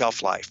shorter its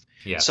shelf life.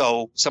 Yes.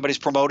 So somebody's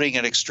promoting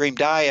an extreme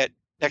diet.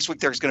 Next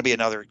week there's going to be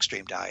another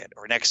extreme diet,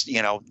 or next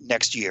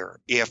year.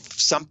 If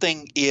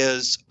something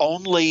is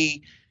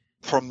only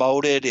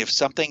promoted, if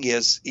something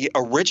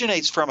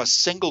originates from a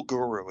single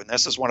guru, and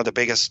this is one of the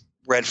biggest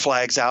red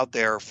flags out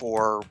there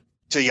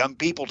to young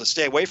people to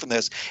stay away from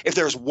this. If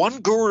there's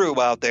one guru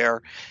out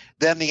there,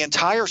 then the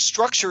entire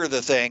structure of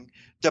the thing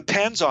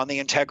depends on the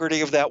integrity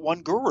of that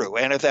one guru.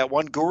 And if that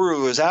one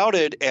guru is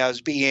outed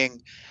as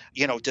being,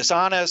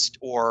 dishonest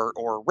or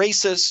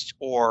racist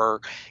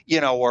or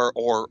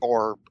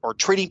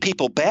treating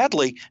people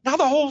badly, now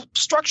the whole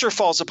structure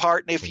falls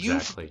apart. And if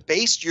Exactly. you've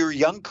based your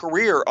young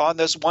career on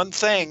this one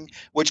thing,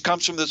 which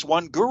comes from this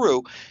one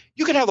guru,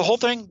 you can have the whole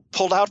thing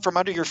pulled out from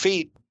under your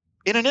feet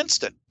in an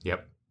instant.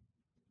 Yep.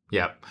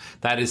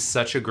 That is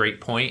such a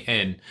great point.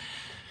 And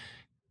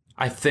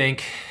I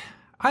think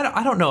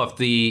I don't know if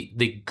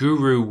the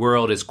guru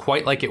world is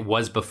quite like it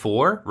was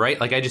before, right?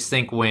 Like, I just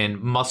think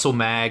when muscle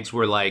mags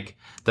were like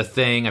the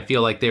thing, I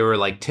feel like there were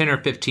like 10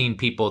 or 15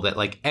 people that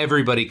like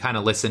everybody kind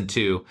of listened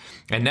to.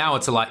 And now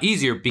it's a lot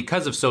easier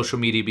because of social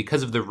media,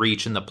 because of the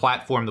reach and the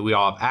platform that we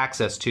all have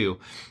access to.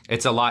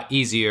 It's a lot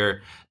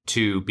easier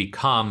to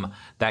become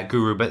that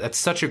guru. But that's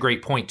such a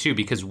great point too,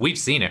 because we've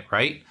seen it,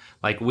 right?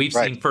 Like, we've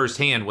Right. seen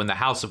firsthand when the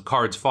house of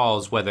cards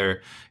falls,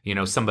 whether,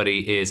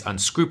 somebody is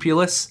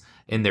unscrupulous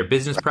in their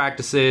business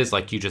practices,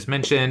 like you just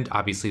mentioned,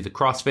 obviously the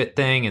CrossFit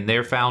thing and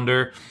their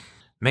founder.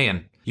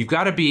 Man, you've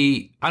got to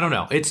be, I don't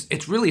know.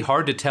 It's really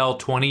hard to tell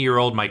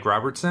 20-year-old Mike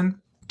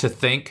Robertson to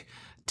think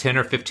 10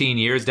 or 15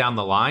 years down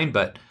the line.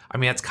 But I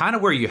mean, that's kind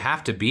of where you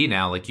have to be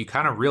now. Like, you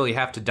kind of really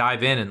have to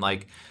dive in. And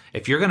like,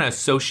 if you're going to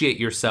associate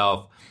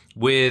yourself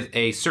with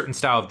a certain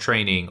style of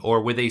training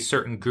or with a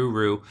certain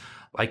guru,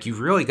 like, you've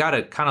really got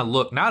to kind of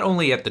look not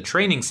only at the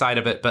training side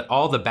of it, but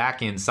all the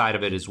back end side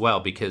of it as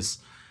well. Because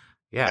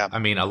yeah, I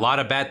mean, a lot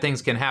of bad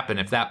things can happen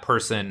if that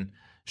person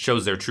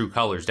shows their true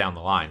colors down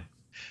the line.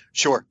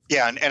 Sure.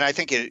 Yeah. And I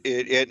think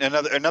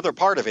another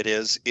part of it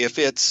is if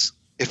it's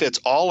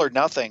all or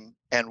nothing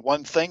and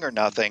one thing or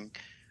nothing,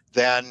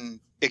 then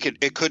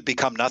it could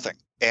become nothing.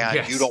 And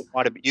Yes. you don't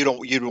want to be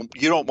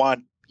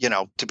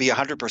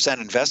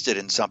 100% invested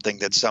in something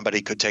that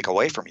somebody could take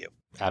away from you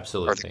or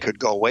Absolutely. that could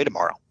go away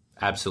tomorrow.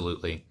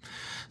 Absolutely.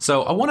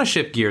 So I want to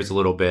shift gears a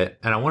little bit,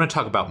 and I want to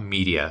talk about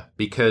media,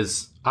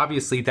 because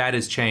obviously that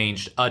has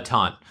changed a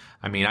ton.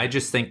 I mean, I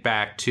just think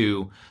back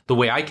to the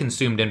way I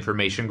consumed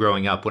information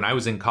growing up. When I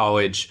was in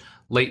college,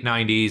 late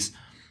 90s,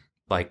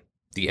 like,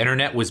 the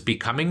internet was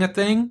becoming a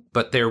thing,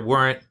 but there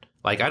weren't,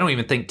 like, I don't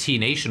even think T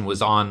Nation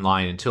was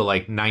online until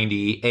like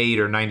 98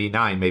 or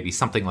 99, maybe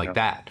something like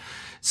that.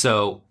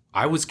 So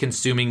I was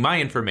consuming my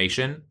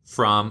information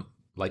from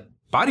like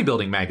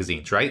bodybuilding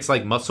magazines, right? It's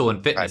like Muscle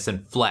and Fitness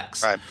and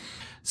Flex. Right.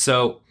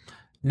 So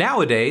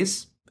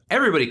nowadays,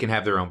 everybody can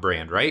have their own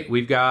brand, right?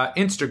 We've got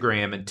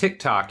Instagram and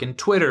TikTok and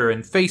Twitter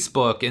and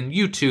Facebook and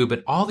YouTube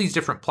and all these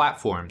different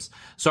platforms.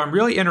 So I'm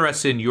really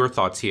interested in your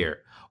thoughts here.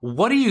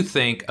 What do you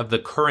think of the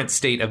current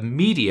state of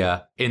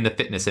media in the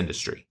fitness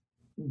industry?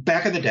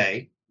 Back in the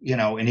day,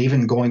 and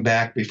even going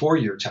back before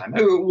your time.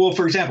 Well,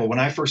 for example, when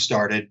I first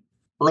started,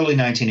 early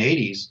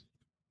 1980s,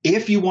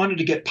 if you wanted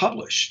to get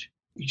published,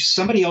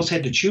 somebody else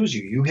had to choose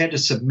you. You had to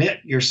submit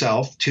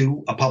yourself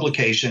to a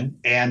publication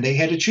and they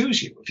had to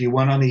choose you. If you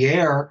went on the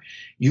air,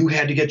 you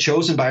had to get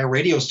chosen by a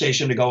radio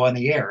station to go on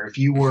the air. If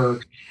you were,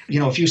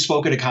 if you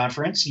spoke at a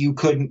conference, you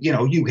couldn't,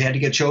 you had to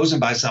get chosen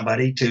by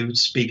somebody to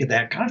speak at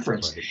that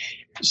conference. Right.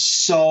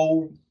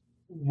 So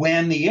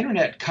when the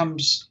internet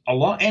comes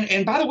along,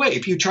 and by the way,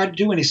 if you try to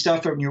do any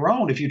stuff on your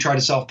own, if you try to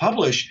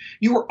self-publish,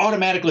 you were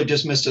automatically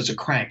dismissed as a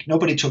crank.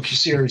 Nobody took you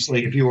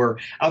seriously if you were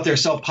out there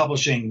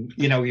self-publishing,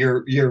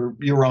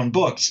 your own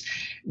books.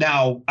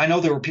 Now, I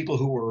know there were people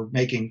who were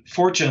making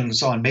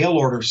fortunes on mail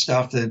order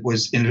stuff that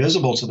was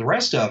invisible to the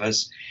rest of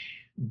us,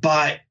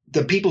 but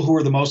the people who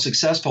were the most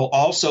successful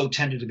also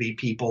tended to be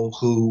people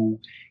who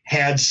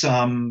had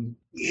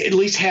at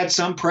least had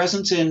some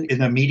presence in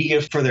the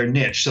media for their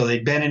niche. So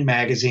they'd been in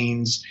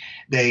magazines,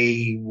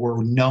 they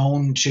were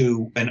known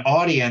to an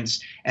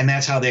audience, and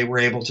that's how they were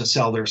able to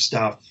sell their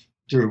stuff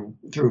through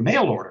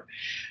mail order.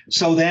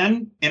 So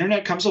then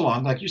internet comes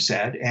along, like you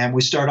said, and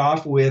we start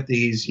off with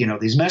these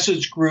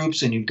message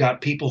groups, and you've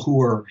got people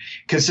who are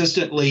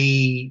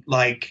consistently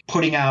like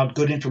putting out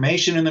good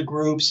information in the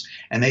groups,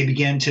 and they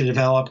begin to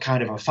develop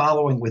kind of a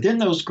following within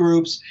those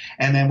groups.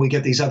 And then we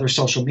get these other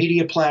social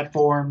media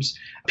platforms.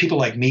 People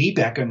like me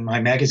back in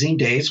my magazine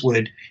days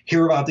would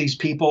hear about these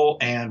people,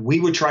 and we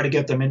would try to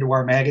get them into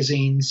our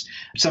magazines.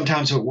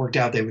 Sometimes if it worked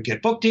out, they would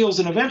get book deals.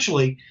 And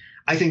eventually,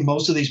 I think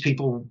most of these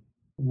people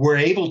were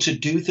able to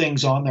do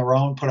things on their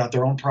own, put out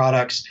their own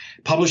products,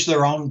 publish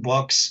their own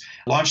books,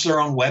 launch their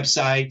own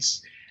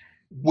websites,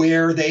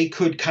 where they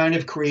could kind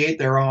of create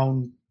their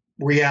own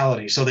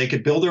reality. So they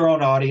could build their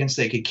own audience.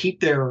 They could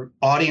keep their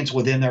audience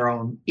within their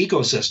own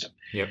ecosystem.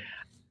 Yep.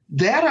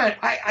 That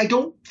I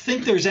don't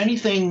think there's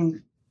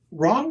anything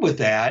wrong with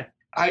that.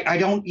 I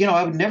don't,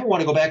 I would never want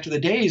to go back to the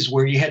days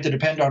where you had to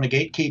depend on a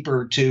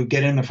gatekeeper to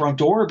get in the front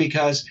door,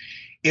 because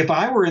if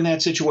I were in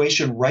that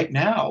situation right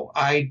now,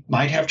 I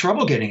might have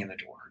trouble getting in the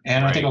door.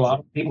 And I think a lot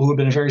of people who have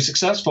been very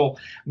successful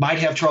might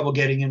have trouble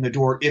getting in the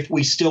door if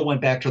we still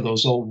went back to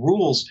those old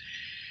rules.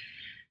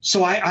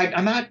 So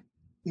I'm not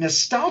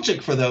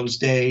nostalgic for those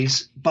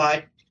days,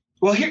 but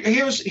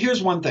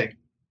here's one thing.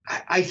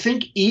 I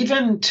think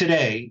even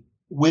today,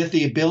 with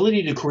the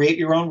ability to create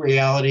your own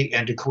reality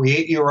and to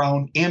create your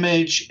own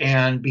image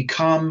and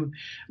become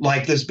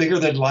like this bigger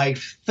than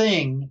life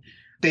thing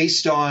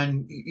based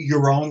on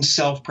your own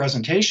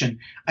self-presentation,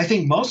 I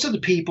think most of the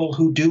people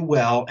who do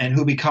well and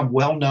who become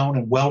well-known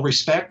and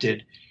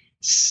well-respected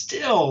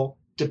still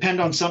depend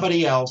on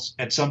somebody else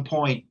at some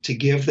point to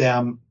give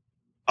them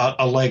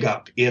a leg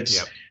up.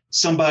 It's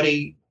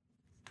somebody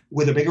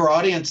with a bigger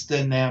audience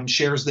than them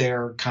shares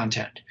their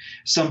content.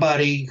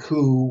 Somebody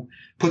who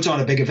puts on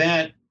a big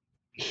event,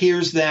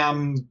 hears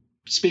them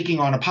speaking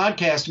on a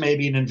podcast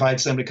maybe and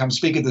invites them to come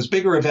speak at this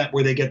bigger event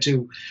where they get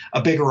to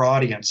a bigger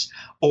audience,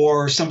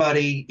 or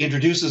somebody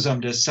introduces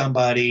them to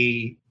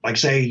somebody, like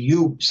say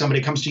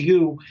somebody comes to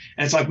you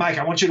and it's like, Mike,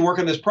 I want you to work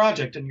on this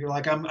project. And you're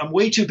like, I'm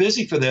way too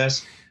busy for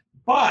this,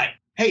 but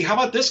hey, how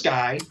about this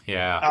guy?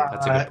 Yeah,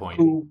 that's a good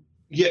point.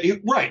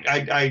 Right.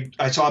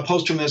 I saw a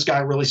post from this guy,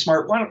 really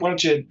smart. Why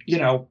don't you,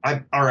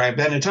 I've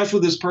been in touch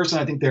with this person.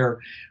 I think they're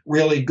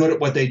really good at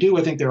what they do.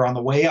 I think they're on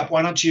the way up.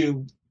 Why don't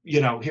you,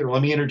 here,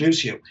 let me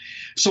introduce you.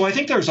 So I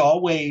think there's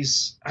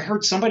always, I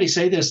heard somebody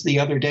say this the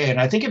other day,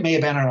 and I think it may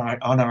have been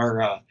on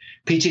our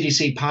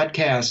PTDC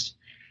podcast,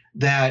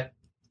 that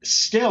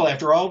still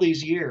after all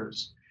these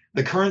years,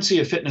 the currency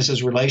of fitness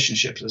is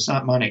relationships. It's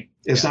not money.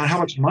 It's not how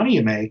much money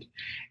you make.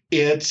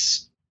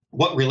 It's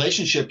what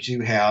relationships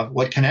you have,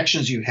 what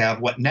connections you have,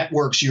 what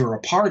networks you're a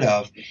part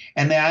of.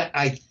 And that,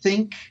 I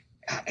think,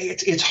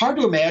 it's hard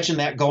to imagine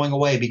that going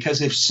away,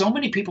 because if so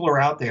many people are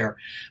out there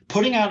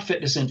putting out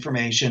fitness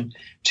information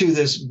to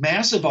this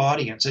massive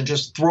audience and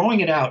just throwing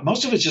it out,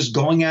 most of it's just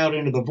going out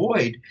into the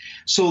void.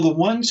 So the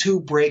ones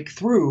who break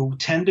through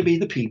tend to be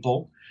the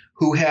people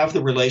who have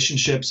the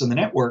relationships and the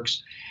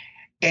networks.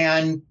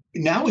 And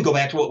now we go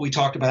back to what we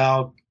talked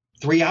about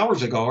 3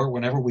 hours ago or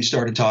whenever we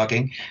started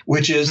talking,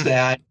 which is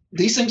that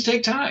these things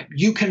take time.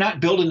 You cannot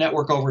build a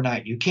network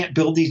overnight. You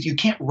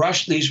can't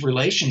rush these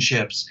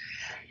relationships.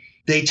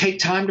 They take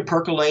time to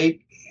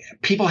percolate.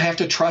 People have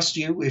to trust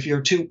you. If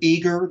you're too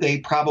eager, they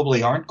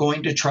probably aren't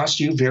going to trust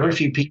you. Very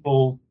few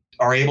people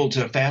are able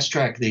to fast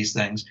track these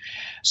things.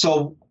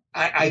 So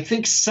I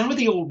think some of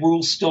the old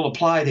rules still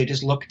apply. They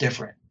just look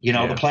different.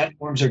 The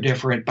platforms are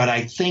different, but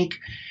I think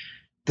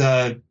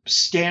the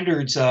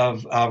standards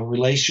of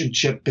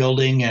relationship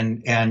building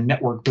and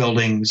network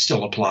building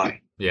still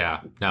apply.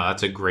 Yeah, no,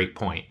 that's a great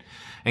point.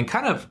 And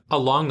kind of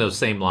along those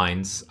same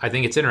lines, I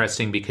think it's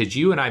interesting because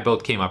you and I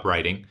both came up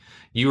writing.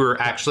 You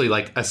were actually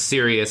like a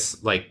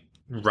serious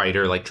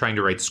writer, like trying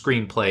to write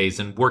screenplays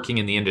and working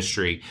in the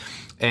industry.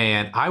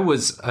 And I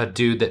was a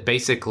dude that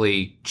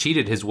basically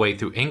cheated his way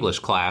through English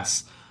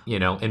class,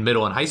 in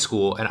middle and high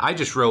school. And I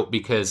just wrote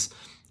because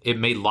it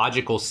made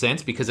logical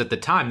sense, because at the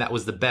time that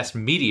was the best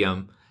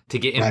medium to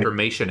get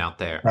information out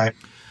there. Right.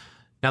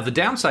 Now, the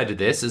downside to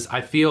this is I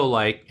feel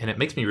like, and it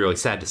makes me really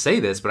sad to say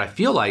this, but I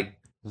feel like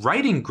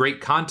writing great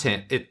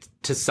content,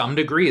 to some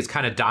degree, is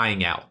kind of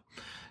dying out.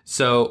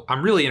 So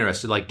I'm really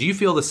interested, do you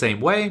feel the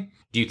same way?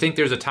 Do you think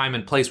there's a time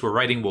and place where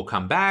writing will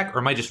come back, or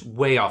am I just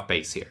way off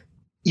base here?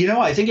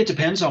 I think it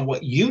depends on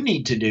what you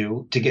need to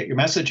do to get your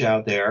message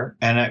out there.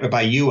 And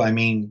by you, I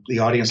mean the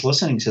audience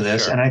listening to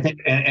this. Sure. And I think,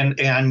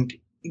 and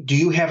do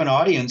you have an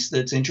audience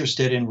that's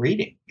interested in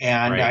reading?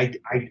 And right.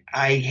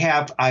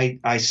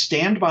 I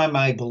stand by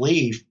my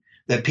belief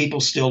that people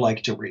still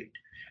like to read,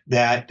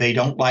 that they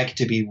don't like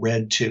to be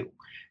read to,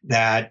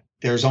 that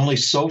there's only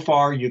so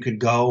far you could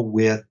go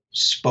with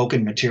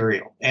spoken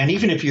material. And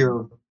even if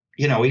you're,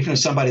 even if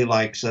somebody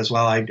says,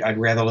 well, I'd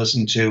rather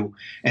listen to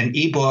an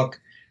ebook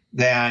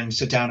than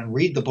sit down and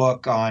read the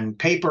book on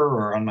paper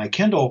or on my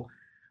Kindle,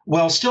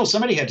 well, still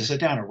somebody had to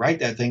sit down and write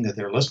that thing that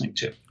they're listening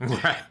to.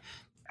 Right.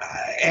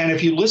 And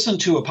if you listen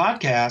to a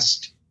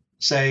podcast,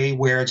 say,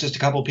 where it's just a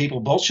couple of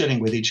people bullshitting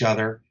with each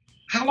other,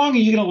 how long are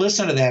you going to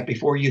listen to that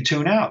before you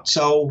tune out?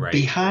 So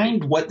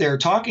behind what they're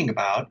talking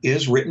about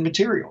is written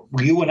material.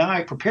 You and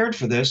I prepared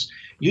for this.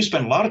 You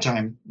spent a lot of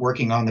time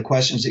working on the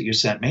questions that you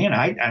sent me, and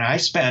I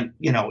spent,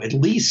 at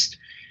least,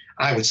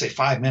 I would say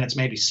 5 minutes,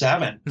 maybe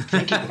 7,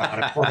 thinking about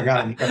it before I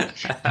got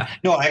it.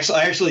 No, I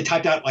actually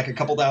typed out a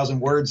couple thousand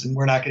words, and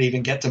we're not going to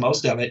even get to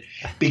most of it,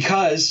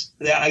 because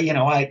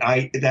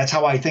that's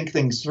how I think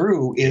things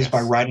through, is by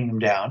writing them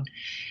down.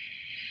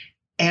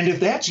 And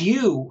if that's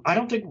you, I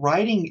don't think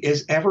writing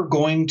is ever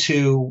going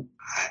to.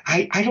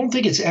 I don't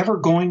think it's ever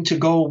going to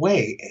go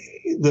away.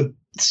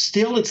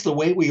 Still, it's the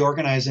way we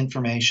organize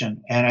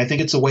information, and I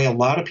think it's the way a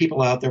lot of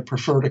people out there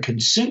prefer to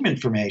consume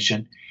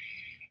information.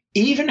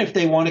 Even if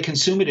they want to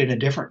consume it in a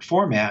different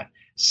format,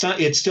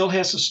 it still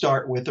has to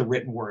start with the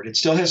written word. It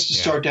still has to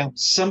start down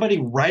somebody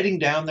writing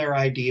down their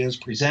ideas,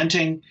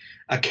 presenting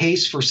a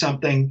case for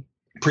something,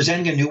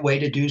 presenting a new way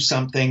to do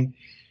something.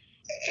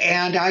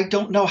 And I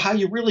don't know how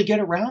you really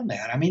get around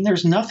that. I mean,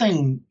 there's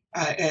nothing,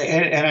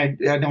 and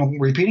I know I'm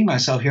repeating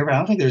myself here, but I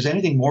don't think there's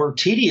anything more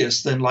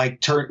tedious than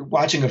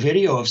watching a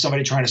video of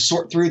somebody trying to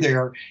sort through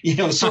their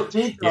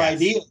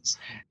ideas,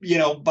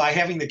 by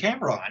having the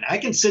camera on. I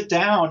can sit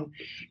down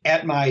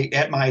at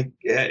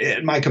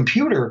my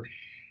computer,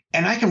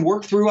 and I can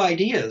work through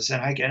ideas,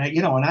 and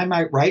I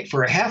might write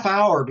for a half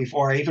hour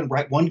before I even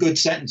write one good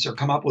sentence or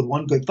come up with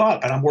one good thought.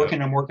 But I'm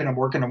working, and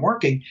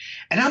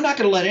I'm not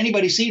going to let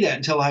anybody see that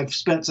until I've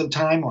spent some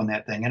time on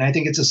that thing. And I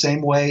think it's the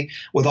same way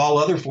with all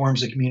other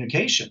forms of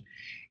communication.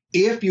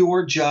 If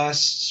you're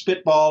just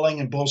spitballing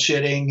and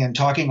bullshitting and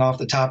talking off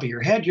the top of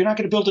your head, you're not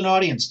going to build an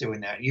audience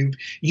doing that.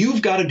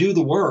 You've got to do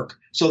the work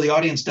so the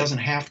audience doesn't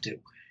have to.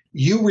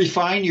 You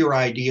refine your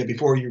idea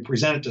before you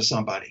present it to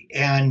somebody.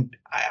 And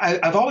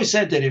I've always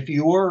said that if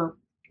you're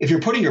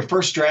putting your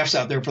first drafts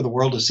out there for the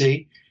world to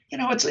see,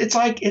 it's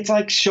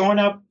like showing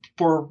up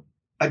for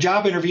a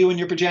job interview in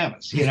your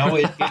pajamas. You know,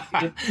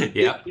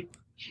 Yeah.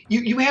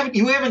 You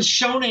haven't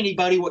shown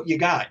anybody what you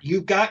got.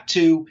 You've got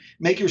to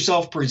make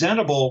yourself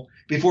presentable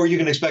before you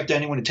can expect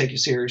anyone to take you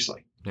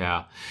seriously.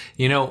 Yeah.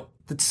 You know,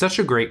 it's such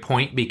a great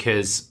point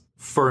because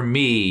for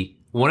me,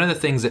 one of the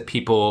things that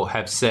people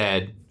have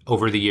said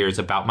over the years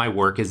about my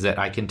work is that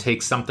I can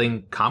take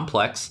something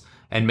complex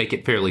and make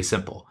it fairly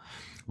simple.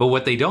 But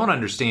what they don't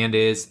understand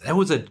is that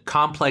was a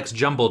complex,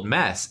 jumbled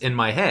mess in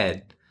my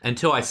head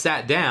until I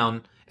sat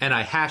down and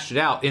I hashed it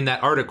out in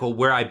that article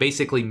where I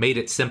basically made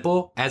it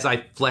simple as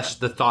I fleshed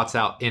the thoughts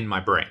out in my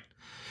brain.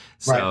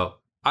 So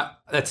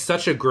that's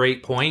such a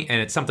great point,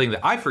 and it's something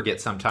that I forget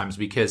sometimes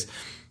because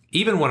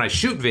even when I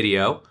shoot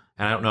video,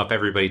 and I don't know if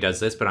everybody does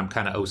this, but I'm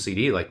kind of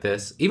OCD like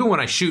this. Even when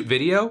I shoot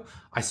video,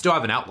 I still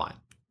have an outline,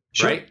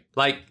 right?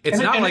 Like it's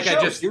not like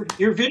I just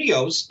your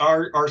videos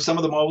are some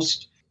of the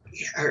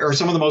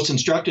most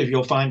instructive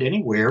you'll find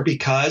anywhere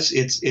because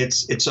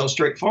it's so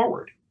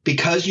straightforward.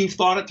 Because you've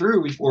thought it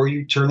through before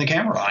you turn the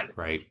camera on.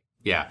 Right.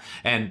 Yeah.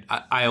 And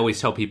I always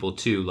tell people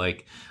too,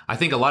 like, I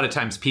think a lot of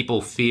times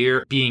people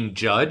fear being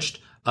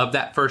judged of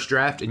that first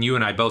draft. And you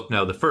and I both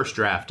know the first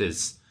draft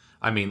is,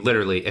 I mean,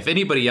 literally, if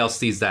anybody else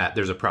sees that,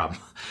 there's a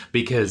problem.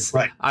 Because,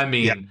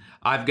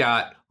 I've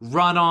got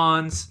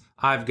run-ons.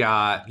 I've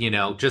got,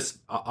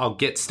 I'll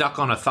get stuck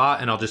on a thought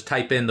and I'll just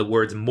type in the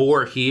words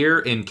more here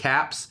in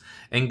caps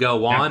and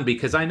go on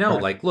because I know,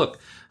 like,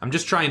 look, I'm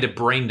just trying to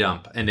brain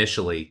dump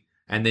initially.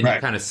 And then you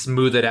kind of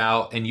smooth it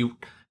out and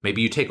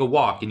maybe you take a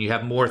walk and you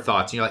have more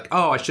thoughts and you're like,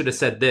 oh, I should have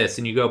said this.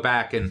 And you go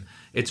back and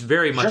it's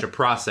very much a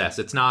process.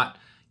 It's not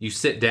you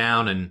sit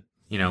down and,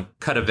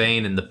 cut a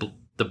vein and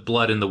the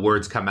blood and the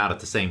words come out at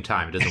the same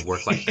time. It doesn't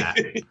work like that.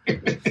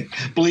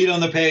 Bleed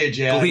on the page.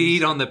 Yeah.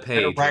 Bleed on the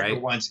page.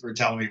 Right. Once you were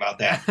telling me about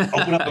that.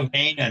 Open up a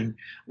vein and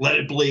let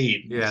it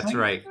bleed. Yeah, that's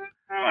right.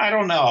 I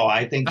don't know.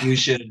 I think you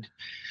should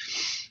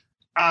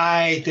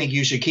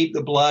keep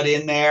the blood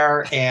in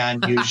there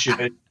and you should,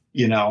 keep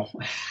it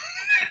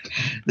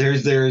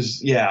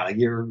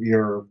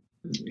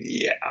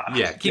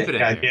in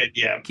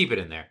there. Keep it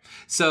in there.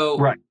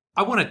 So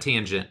I want to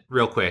tangent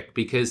real quick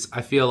because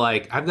I feel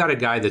like I've got a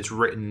guy that's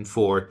written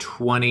for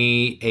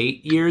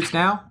 28 years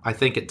now, I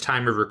think at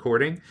time of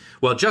recording.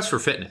 Well, just for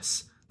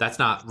fitness. That's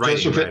not writing.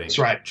 Just for fitness,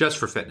 right. Just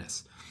for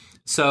fitness.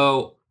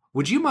 So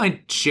would you mind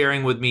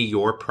sharing with me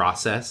your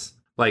process?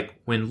 Like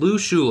when Lou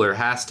Schuler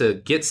has to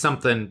get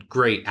something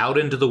great out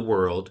into the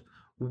world,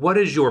 what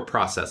does your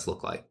process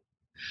look like?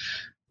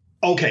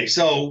 Okay,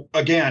 so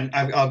again,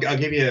 I'll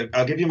give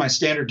you my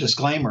standard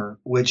disclaimer,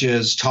 which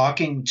is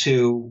talking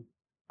to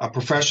a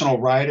professional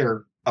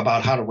writer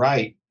about how to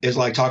write is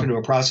like talking to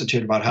a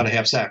prostitute about how to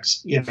have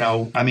sex.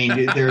 I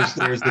mean, there's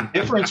the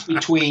difference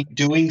between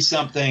doing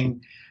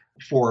something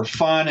for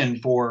fun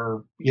and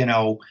for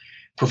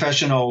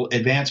professional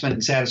advancement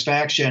and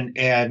satisfaction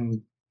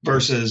and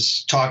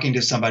versus talking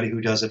to somebody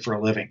who does it for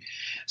a living.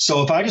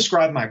 So if I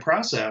describe my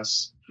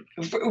process,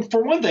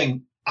 for one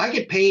thing, I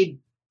get paid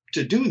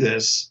to do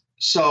this.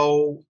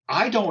 So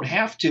I don't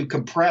have to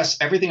compress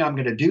everything I'm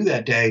going to do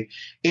that day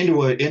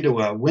into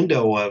a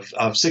window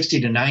of 60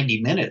 to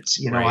 90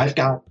 minutes. I've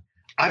got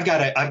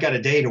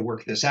a day to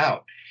work this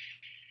out.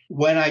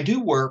 When I do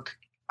work,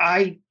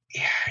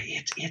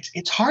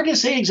 it's hard to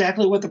say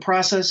exactly what the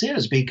process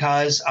is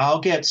because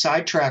I'll get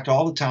sidetracked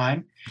all the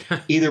time,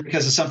 either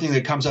because of something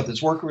that comes up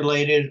that's work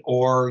related,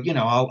 or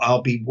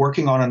I'll be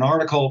working on an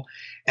article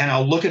and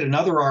I'll look at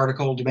another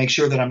article to make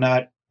sure that I'm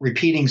not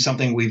repeating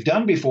something we've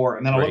done before.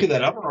 And then I'll look at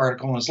that other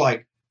article and it's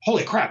like,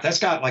 holy crap, that's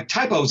got like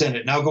typos in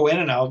it. And I'll go in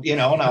and I'll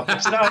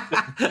fix it up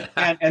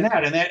and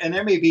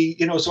that may be,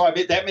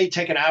 that may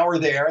take an hour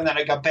there. And then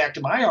I got back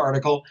to my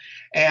article.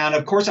 And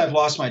of course I've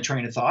lost my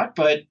train of thought,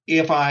 but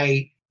if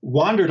I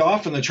wandered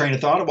off from the train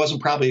of thought, it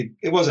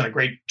wasn't a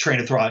great train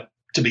of thought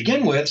to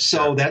begin with.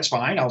 So that's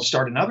fine. I'll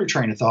start another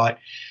train of thought.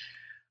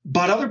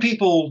 But other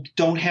people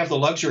don't have the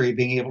luxury of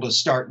being able to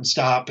start and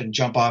stop and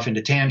jump off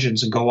into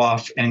tangents and go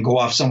off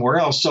somewhere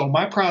else. So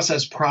my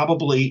process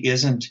probably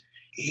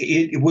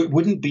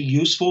wouldn't be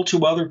useful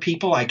to other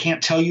people. I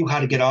can't tell you how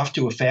to get off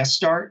to a fast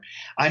start.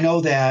 I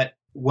know that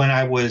when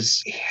I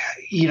was,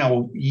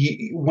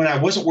 when I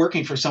wasn't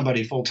working for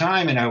somebody full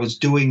time and I was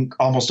doing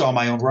almost all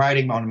my own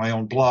writing on my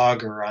own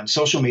blog or on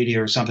social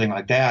media or something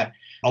like that,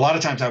 a lot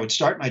of times I would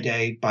start my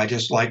day by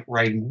just like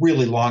writing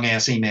really long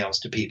ass emails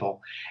to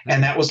people.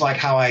 And that was like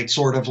how I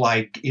sort of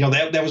like,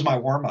 that was my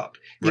warm up.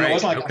 It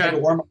wasn't like I had to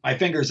warm up my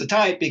fingers to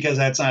type because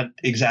that's not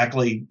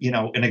exactly,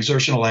 an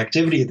exertional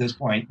activity at this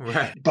point.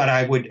 Right. But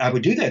I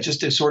would do that just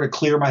to sort of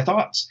clear my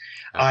thoughts.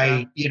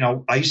 I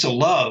used to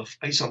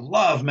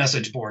love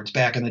message boards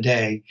back in the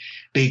day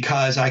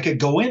because I could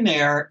go in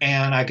there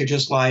and I could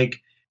just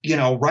like,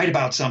 write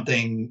about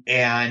something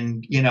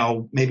and,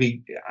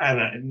 maybe I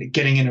don't know,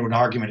 getting into an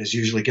argument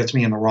usually gets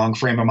me in the wrong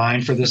frame of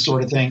mind for this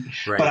sort of thing.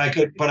 Right.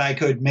 But I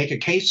could make a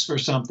case for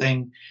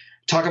something,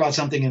 talk about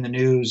something in the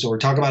news or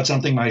talk about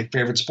something my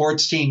favorite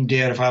sports team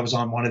did if I was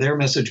on one of their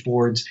message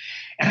boards.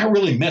 And I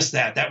really missed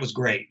that. That was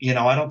great.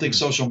 I don't think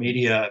social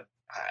media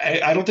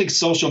I don't think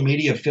social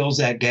media fills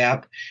that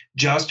gap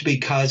just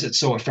because it's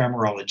so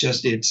ephemeral.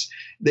 It's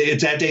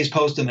that day's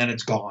post and then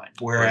it's gone.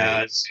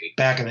 Whereas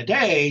back in the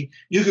day,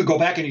 you could go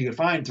back and you could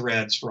find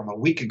threads from a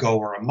week ago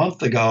or a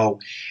month ago,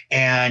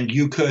 and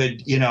you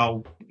could,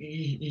 you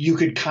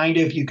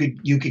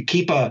could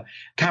keep a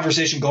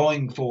conversation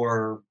going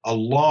for a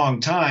long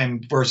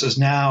time versus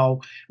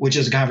now, which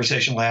is a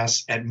conversation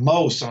lasts at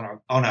most on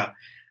a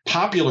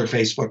popular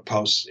Facebook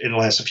post, it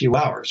lasts a few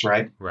hours,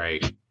 right?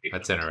 Right.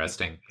 That's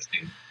interesting.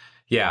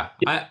 Yeah.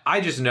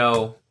 I just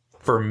know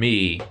for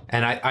me,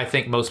 and I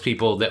think most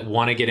people that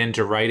want to get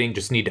into writing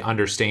just need to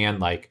understand,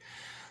 like,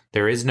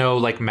 there is no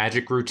like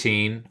magic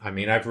routine. I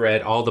mean, I've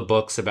read all the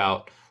books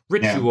about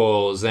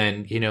rituals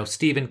and,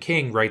 Stephen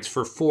King writes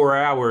for 4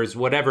 hours,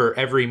 whatever,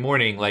 every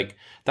morning. Like,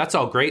 that's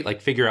all great.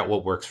 Like, figure out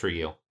what works for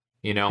you.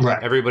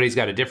 Right. Everybody's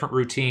got a different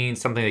routine,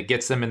 something that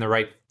gets them in the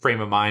right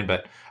frame of mind.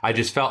 But I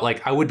just felt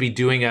like I would be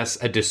doing us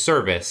a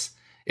disservice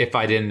if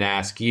I didn't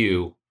ask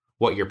you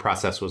what your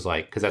process was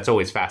like, because that's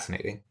always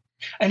fascinating.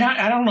 And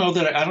I don't know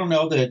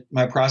that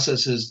my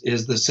process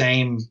is the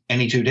same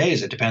any 2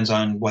 days. It depends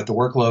on what the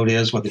workload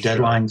is, what the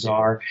deadlines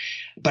are.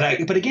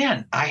 But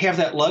again, I have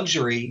that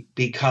luxury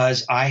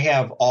because I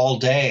have all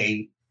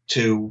day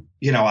to,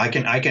 I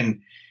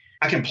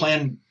can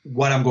plan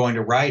what I'm going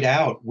to write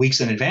out weeks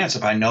in advance.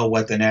 If I know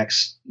what the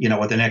next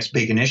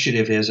big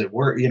initiative is at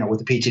work,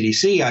 with the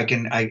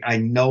PTDC, I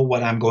know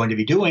what I'm going to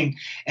be doing.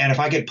 And if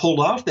I get pulled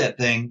off that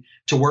thing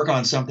to work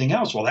on something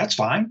else, well, that's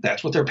fine.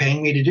 That's what they're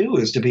paying me to do,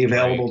 is to be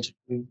available to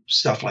do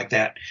stuff like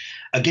that.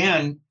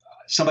 Again,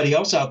 somebody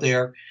else out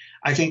there,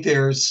 I think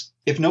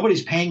if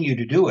nobody's paying you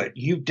to do it,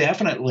 you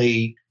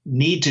definitely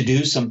need to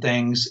do some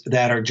things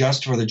that are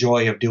just for the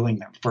joy of doing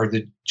them, for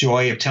the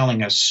joy of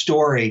telling a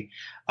story,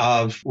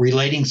 of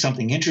relating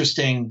something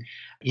interesting,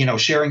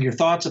 sharing your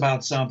thoughts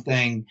about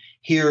something.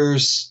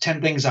 Here's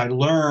 10 things I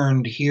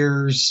learned.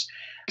 Here's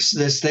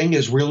this thing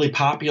is really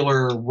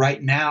popular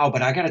right now,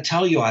 but I got to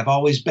tell you, I've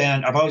always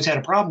had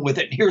a problem with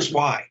it. And here's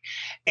why.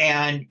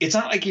 And it's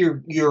not like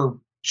you're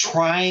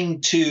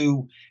trying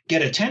to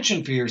get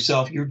attention for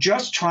yourself. You're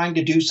just trying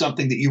to do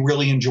something that you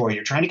really enjoy.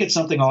 You're trying to get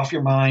something off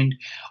your mind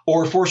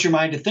or force your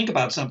mind to think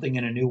about something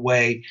in a new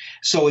way.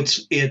 So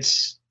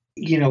it's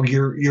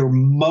your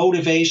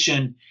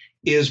motivation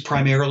is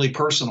primarily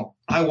personal.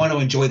 I want to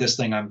enjoy this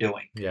thing I'm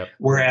doing. Yep.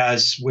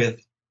 Whereas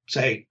with,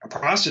 say, a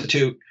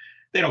prostitute,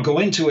 they don't go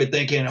into it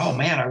thinking, oh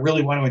man, I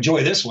really want to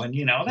enjoy this one.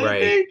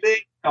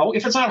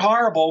 If it's not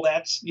horrible,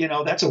 that's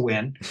a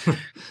win.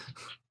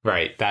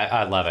 Right.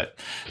 I love it.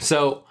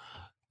 So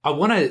I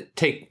want to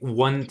take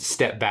one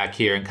step back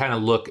here and kind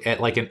of look at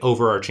like an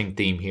overarching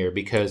theme here,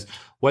 because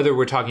whether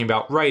we're talking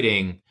about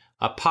writing,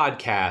 a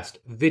podcast,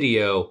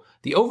 video,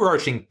 the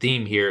overarching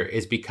theme here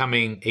is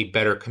becoming a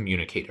better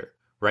communicator,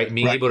 right?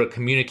 Being able to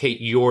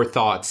communicate your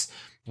thoughts,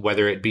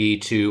 whether it be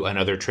to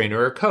another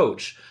trainer or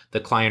coach, the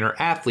client or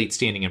athlete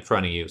standing in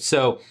front of you.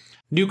 So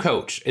new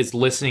coach is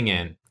listening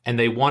in and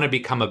they want to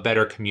become a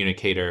better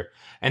communicator.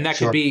 And that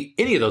could be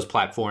any of those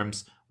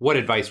platforms. What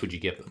advice would you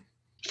give them?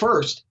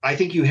 First, I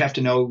think you have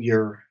to know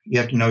your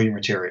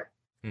material.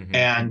 Mm-hmm.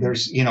 And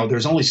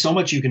there's only so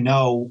much you can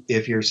know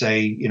if you're,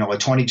 say, a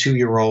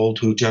 22-year-old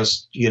who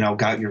just,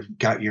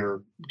 got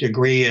your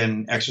degree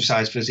in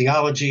exercise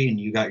physiology and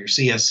you got your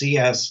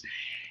CSCS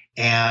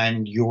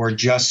and you're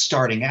just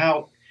starting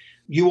out.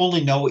 You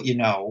only know what you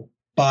know.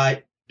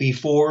 But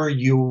before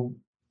you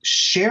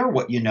share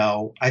what you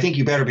know, I think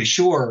you better be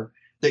sure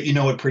that you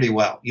know it pretty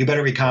well. You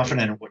better be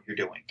confident in what you're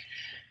doing.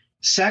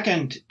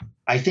 Second,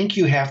 I think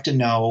you have to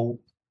know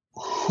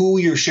who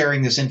you're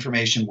sharing this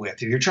information with.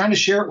 If you're trying to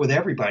share it with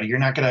everybody, you're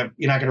not gonna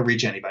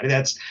reach anybody.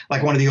 That's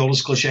like one of the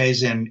oldest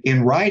cliches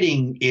in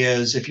writing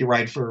is, if you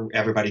write for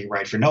everybody, you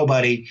write for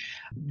nobody.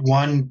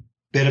 One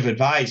bit of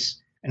advice,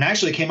 and I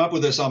actually came up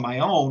with this on my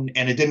own,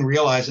 and I didn't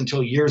realize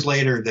until years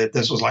later that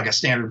this was like a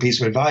standard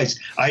piece of advice.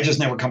 I just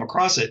never come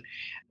across it,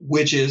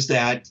 which is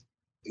that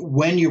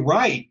when you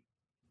write,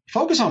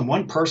 focus on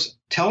one person.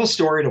 Tell a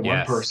story to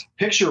one person.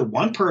 Picture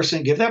one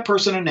person. Give that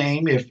person a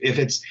name. Even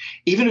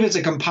if it's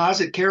a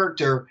composite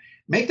character,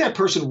 make that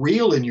person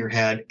real in your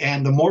head.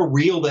 And the more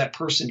real that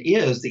person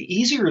is, the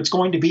easier it's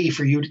going to be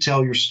for you to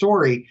tell your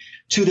story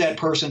to that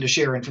person, to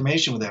share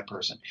information with that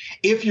person.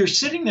 If you're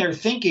sitting there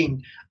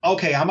thinking,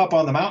 okay, I'm up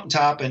on the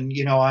mountaintop and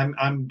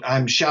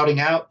I'm shouting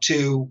out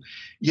to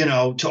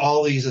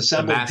all these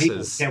assembled people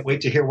who can't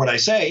wait to hear what I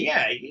say.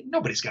 Yeah,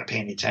 nobody's going to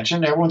pay any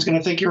attention. Everyone's going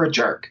to think you're a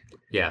jerk.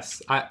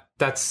 Yes,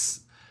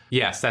 that's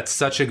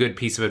such a good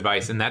piece of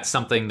advice. And that's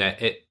something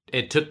that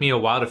it took me a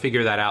while to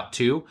figure that out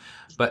too.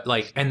 But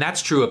and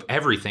that's true of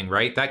everything,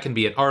 right? That can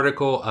be an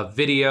article, a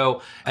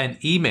video, an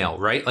email,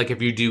 right? Like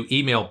if you do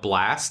email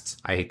blasts,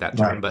 I hate that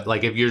term, but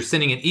like if you're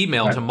sending an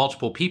email to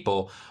multiple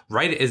people,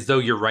 write it as though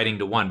you're writing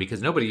to one,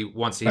 because nobody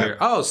wants to hear,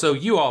 oh, so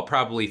you all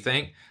probably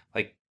think,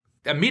 like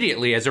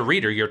immediately as a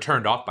reader, you're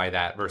turned off by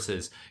that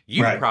versus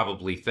you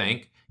probably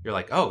think. You're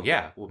like, oh,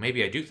 yeah, well,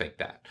 maybe I do think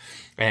that.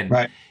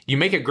 And you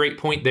make a great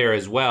point there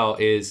as well,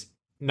 is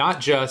not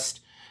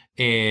just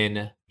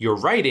in your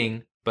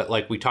writing, but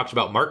like we talked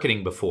about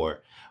marketing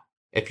before.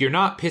 if you're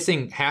not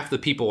pissing half the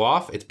people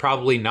off, it's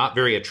probably not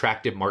very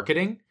attractive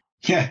marketing.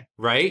 Yeah.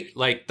 Right?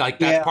 Like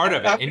that's part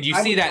of it. And you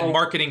see that in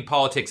marketing,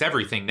 politics,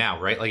 everything now,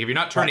 right? Like if you're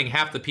not turning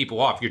half the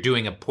people off, you're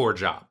doing a poor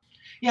job.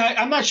 Yeah,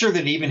 I'm not sure that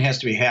it even has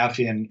to be half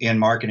in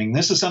marketing.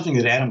 This is something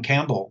that Adam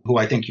Campbell, who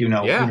I think you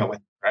know,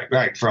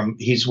 right?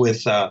 He's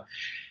with, I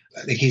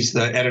think he's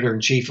the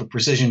editor-in-chief of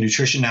Precision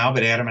Nutrition now,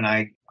 but Adam and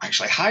I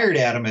actually hired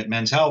Adam at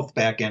Men's Health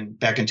back in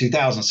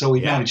 2000. So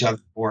we've known each other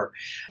for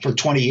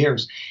 20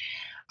 years.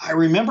 I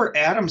remember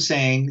Adam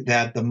saying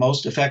that the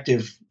most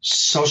effective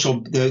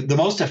the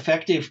most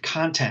effective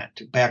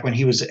content back when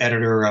he was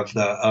editor of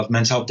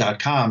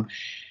menshealth.com,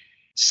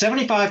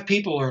 75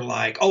 people are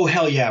like, oh,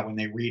 hell yeah, when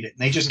they read it. And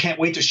they just can't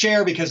wait to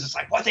share because it's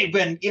like what they've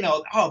been,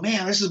 oh,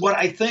 man, this is what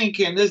I think.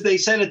 And they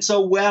said it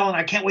so well. And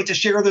I can't wait to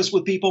share this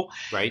with people.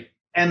 Right.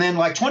 And then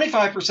like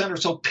 25% are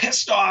so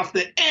pissed off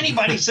that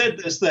anybody said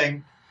this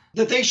thing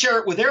that they share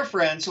it with their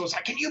friends. So it's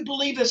like, can you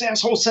believe this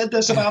asshole said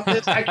this about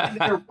this?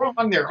 They're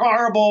wrong. They're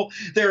horrible.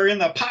 They're in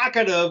the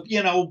pocket of,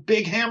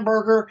 Big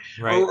Hamburger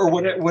or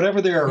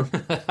whatever their,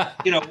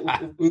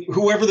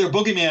 whoever their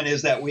boogeyman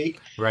is that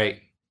week.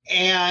 Right.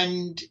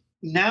 And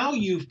now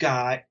you've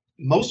got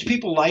most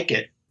people like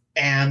it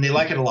and they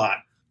like it a lot.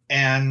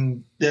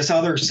 And this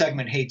other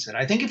segment hates it.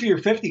 I think if you're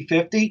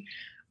 50-50,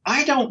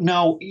 I don't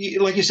know.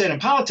 Like you said, in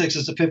politics,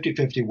 it's a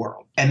 50-50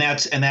 world, and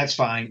that's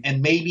fine.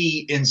 And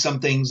maybe in some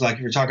things, like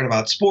if you're talking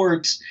about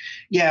sports,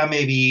 yeah,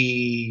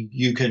 maybe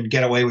you can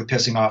get away with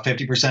pissing off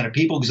 50% of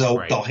people because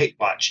they'll hate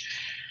watch.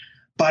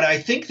 But I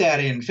think that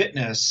in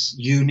fitness,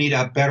 you need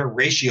a better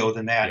ratio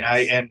than that.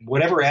 Yes. And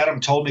whatever Adam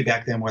told me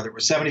back then, whether it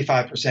was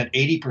 75%,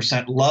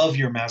 80% love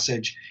your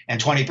message and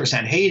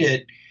 20% hate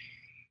it,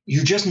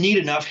 you just need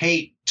enough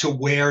hate to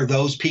where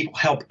those people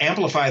help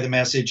amplify the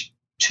message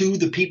to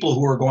the people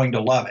who are going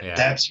to love it. Yeah.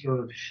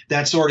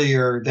 That's sort of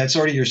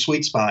your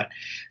sweet spot.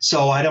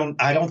 So I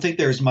don't think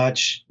there's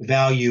much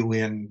value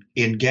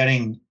in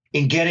getting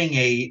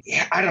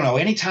I don't know,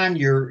 anytime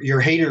your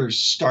haters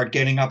start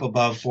getting up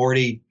above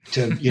 40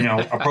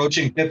 to,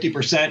 approaching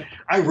 50%,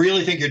 I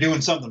really think you're doing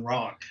something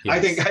wrong. Yes. I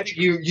think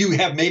you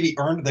have maybe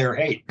earned their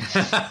hate.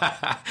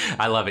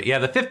 I love it. Yeah,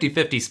 the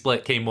 50-50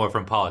 split came more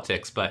from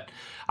politics, but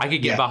I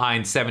could get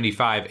behind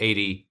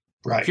 75-80.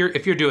 Right.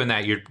 If you're doing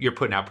that, you're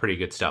putting out pretty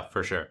good stuff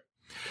for sure.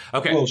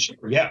 Okay. Well, sure.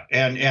 Yeah.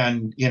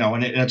 And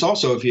it's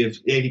also, if you have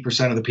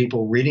 80% of the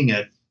people reading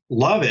it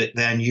love it,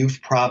 then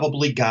you've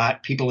probably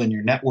got people in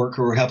your network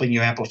who are helping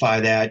you amplify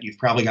that. You've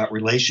probably got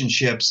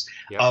relationships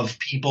of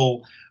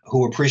people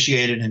who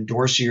appreciate and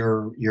endorse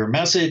your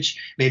message.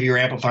 Maybe you're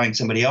amplifying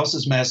somebody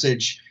else's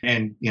message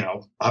and,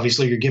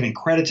 obviously you're giving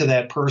credit to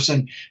that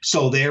person.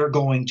 So they're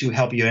going to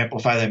help you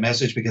amplify that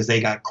message because they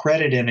got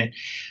credit in it.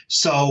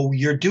 So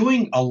you're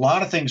doing a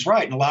lot of things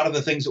right. And a lot of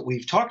the things that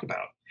we've talked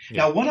about.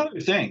 Yeah. Now, one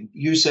other thing,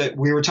 you said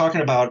we were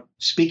talking about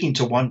speaking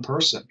to one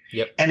person.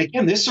 Yep. And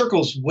again, this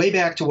circles way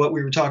back to what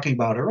we were talking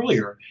about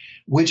earlier,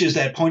 which is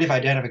that point of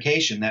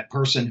identification, that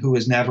person who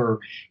has never,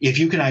 if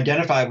you can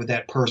identify with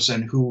that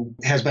person who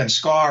has been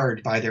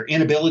scarred by their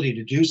inability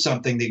to do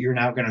something that you're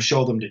now going to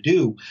show them to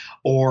do,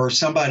 or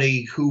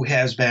somebody who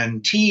has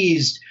been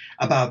teased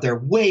about their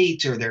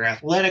weight or their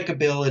athletic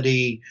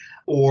ability,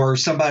 or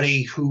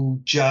somebody who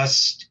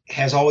just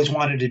has always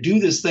wanted to do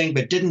this thing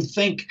but didn't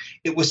think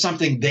it was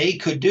something they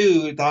could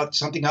do, thought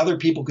something other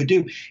people could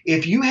do.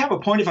 If you have a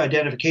point of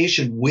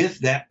identification with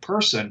that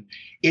person,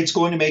 it's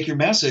going to make your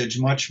message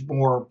much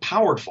more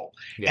powerful.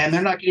 Yes. And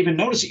they're not going to even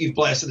notice that you've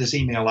blasted this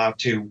email out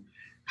to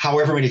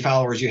however many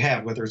followers you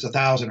have, whether it's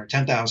 1,000 or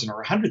 10,000 or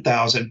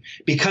 100,000,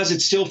 because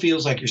it still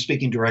feels like you're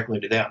speaking directly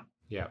to them.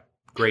 Yeah,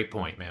 great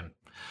point, man.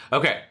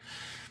 Okay.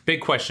 Big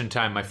question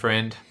time, my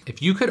friend.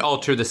 If you could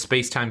alter the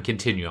space-time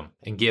continuum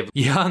and give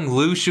young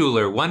Lou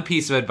Schuler one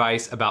piece of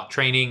advice about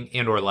training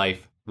and or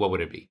life, what would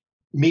it be?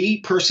 Me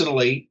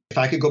personally, if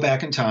I could go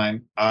back in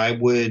time, I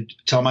would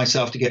tell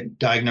myself to get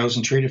diagnosed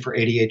and treated for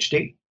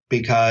ADHD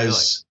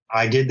because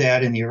I did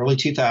that in the early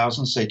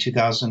 2000s, say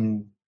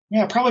 2000,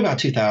 probably about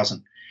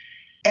 2000.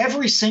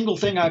 Every single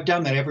thing I've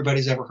done that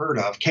everybody's ever heard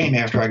of came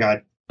after I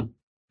got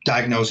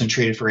diagnosed and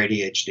treated for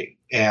ADHD.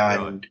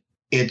 And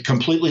it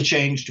completely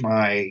changed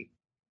my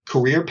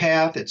career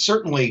path. It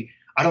certainly,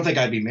 I don't think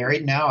I'd be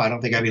married now. I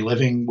don't think I'd be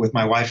living with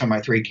my wife and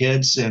my 3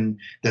 kids in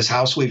this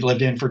house we've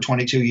lived in for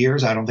 22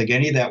 years. I don't think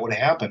any of that would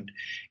have happened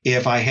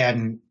if I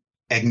hadn't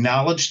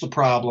acknowledged the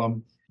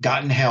problem,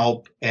 gotten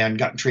help, and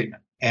gotten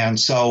treatment. And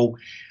so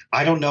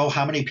I don't know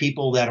how many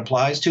people that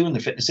applies to in the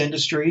fitness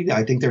industry.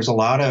 I think there's a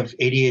lot of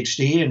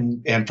ADHD,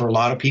 and for a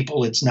lot of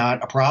people, it's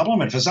not a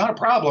problem. And if it's not a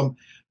problem,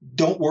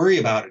 don't worry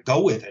about it.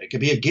 Go with it. It could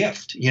be a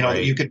gift,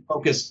 that you can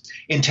focus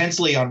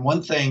intensely on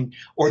one thing,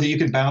 or that you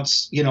can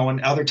bounce,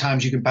 and other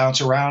times you can bounce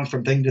around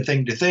from thing to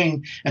thing to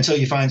thing until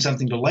you find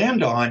something to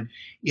land on.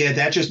 Yeah,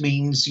 that just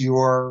means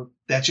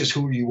that's just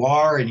who you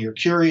are, and you're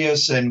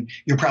curious, and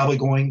you're probably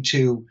going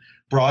to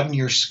broaden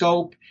your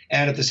scope,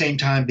 and at the same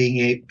time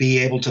be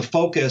able to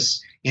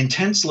focus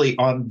intensely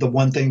on the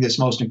one thing that's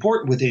most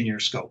important within your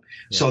scope.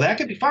 Yeah. So that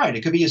could be fine.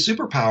 It could be a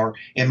superpower.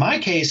 In my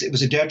case, it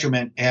was a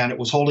detriment, and it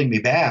was holding me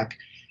back.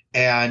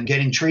 and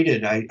getting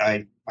treated,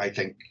 I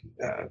think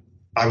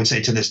I would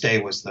say to this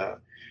day was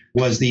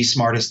the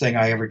smartest thing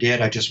I ever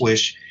did. I just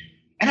wish,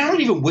 and I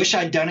don't even wish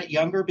I'd done it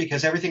younger,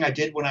 because everything I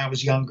did when I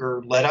was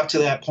younger led up to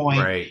that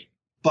point. Right.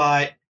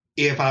 But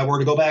if I were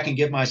to go back and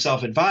give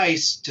myself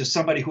advice to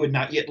somebody who had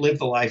not yet lived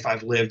the life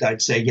I've lived,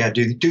 I'd say, yeah,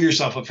 do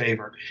yourself a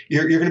favor.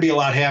 You're going to be a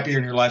lot happier,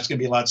 and your life's going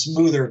to be a lot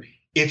smoother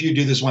if you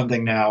do this one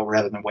thing now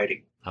rather than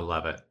waiting. I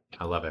love it.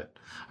 I love it.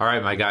 All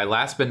right, my guy.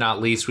 Last but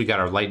not least, we got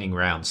our lightning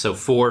round. So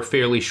 4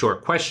 fairly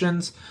short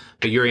questions,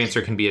 but your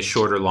answer can be as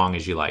short or long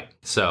as you like.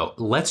 So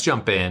let's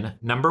jump in.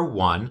 Number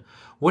 1,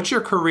 what's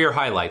your career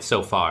highlight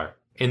so far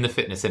in the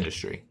fitness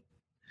industry?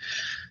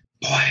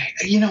 Boy,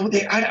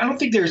 I don't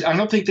think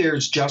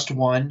there's just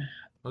one.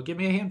 Well, give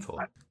me a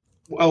handful.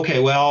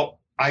 Okay, well,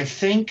 I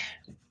think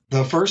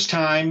the first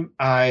time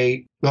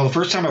I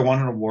won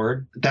an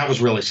award, that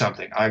was really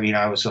something. I mean,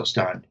 I was so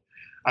stunned.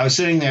 I was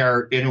sitting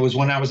there, and it was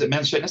when I was at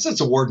Men's Fitness.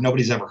 It's an award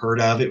nobody's ever heard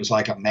of. It was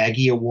like a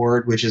Maggie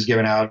Award, which is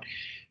given out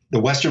the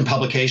Western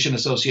Publication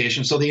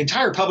Association. So the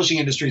entire publishing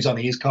industry is on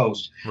the East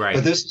Coast, right?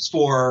 But this is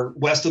for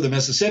west of the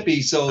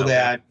Mississippi, so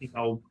that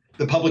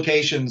the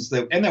publications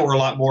and there were a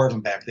lot more of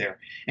them back there,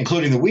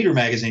 including the Weeder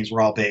magazines,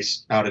 were all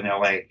based out in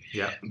LA.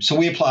 Yeah. So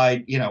we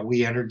applied.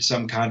 We entered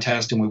some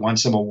contest and we won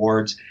some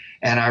awards.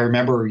 And I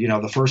remember,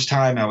 the first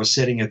time I was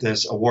sitting at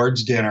this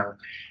awards dinner,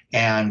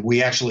 and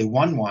we actually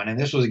won one. And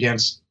this was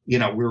against,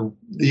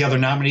 the other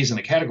nominees in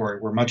the category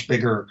were much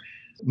bigger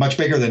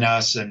than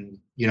us. And,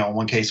 in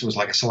one case it was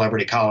like a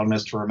celebrity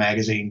columnist for a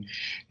magazine.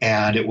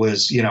 And it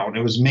was,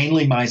 it was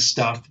mainly my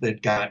stuff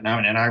that got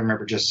nominated. And I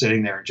remember just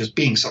sitting there and just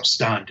being so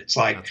stunned. It's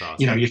like, awesome.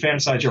 You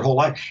fantasize your whole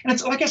life. And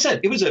it's like I said,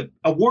 it was an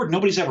award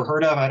nobody's ever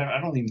heard of. I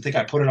don't even think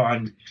I put it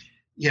on,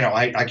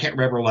 I can't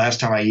remember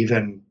last time I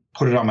even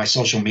put it on my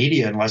social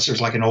media, unless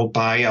there's like an old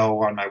bio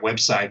on my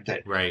website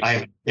that I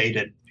haven't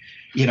dated,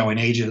 in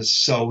ages.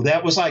 So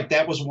that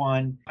was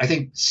one. I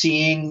think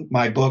seeing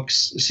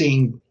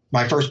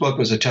my first book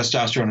was a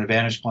Testosterone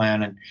Advantage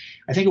Plan. And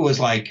I think it was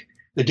like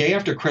the day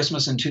after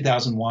Christmas in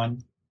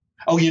 2001.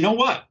 Oh, you know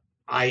what?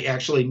 I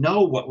actually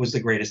know what was the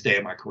greatest day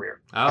of my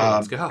career. Oh,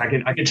 let's go. I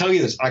can tell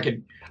you this. I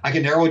can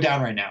narrow it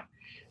down right now.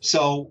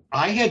 So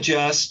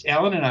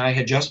Alan and I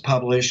had just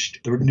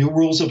published The New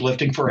Rules of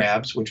Lifting for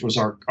Abs, which was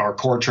our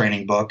core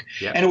training book.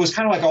 Yeah. And it was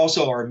kind of like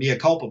also our mea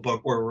culpa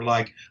book, where we're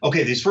like,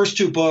 okay, these first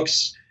 2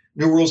 books,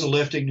 New Rules of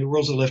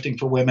Lifting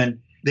for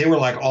Women, they were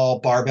like all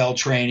barbell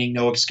training,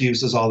 no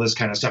excuses, all this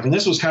kind of stuff. And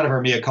this was kind of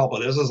our mea culpa.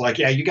 This was like,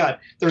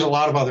 there's a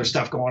lot of other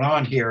stuff going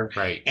on here.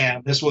 Right.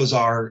 And this was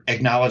our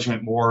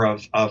acknowledgement more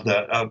of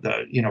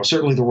the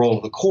certainly the role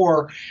of the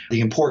core,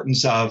 the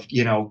importance of,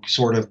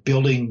 sort of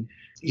building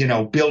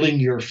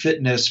your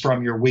fitness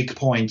from your weak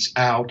points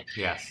out.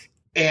 Yes.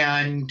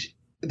 And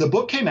the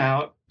book came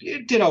out,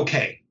 it did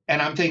okay. And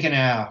I'm thinking,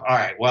 all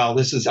right, well, I'm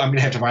going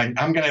to have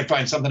to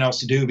find something else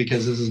to do,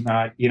 because this is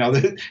not,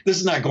 this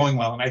is not going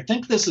well. And I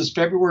think this is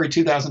February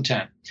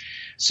 2010.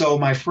 So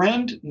my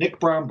friend Nick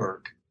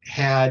Bromberg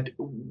had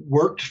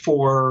worked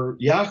for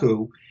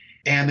Yahoo,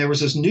 and there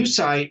was this new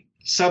site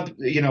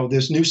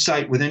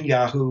within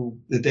Yahoo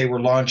that they were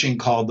launching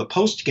called the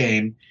Post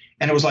Game.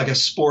 And it was like a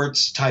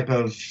sports type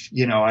of,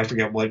 I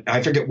forget what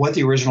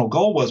the original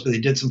goal was, but they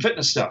did some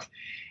fitness stuff.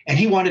 And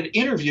he wanted to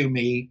interview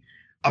me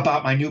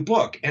about my new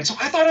book. And so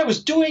I thought I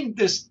was doing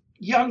this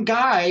young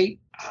guy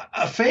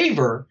a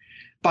favor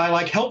by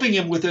like helping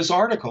him with this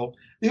article.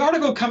 The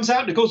article comes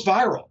out and it goes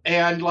viral.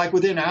 And like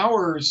within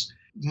hours,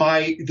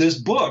 this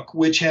book,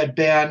 which had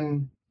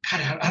been,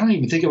 God, I don't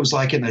even think it was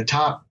like in the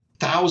top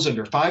 1,000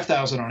 or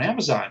 5,000 on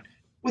Amazon.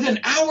 Within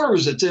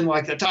hours, it's in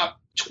like the top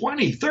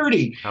 20,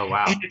 30. Oh,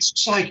 wow. And it's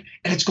just like,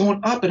 and it's going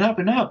up and up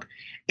and up.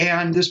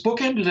 And this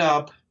book ended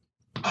up,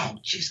 oh,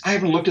 geez, I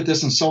haven't looked at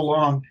this in so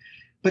long,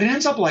 but it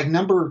ends up like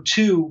number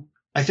 2,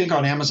 I think,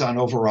 on Amazon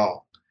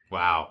overall.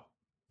 Wow.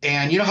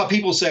 And you know how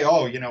people say,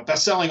 oh,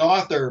 best-selling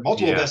author,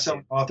 multiple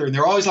best-selling author, and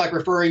they're always like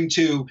referring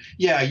to,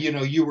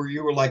 you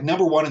were like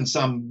number 1 in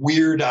some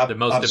weird, the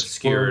most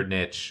obscure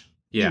niche.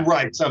 Yeah.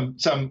 Right.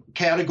 Some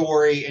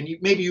category, and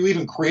maybe you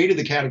even created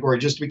the category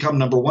just to become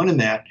number 1 in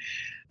that.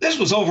 This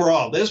was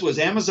overall. This was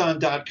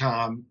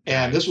Amazon.com,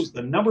 and this was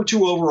the number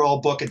 2 overall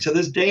book. And to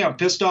this day, I'm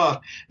pissed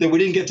off that we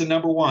didn't get to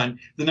number 1.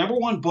 The number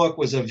 1 book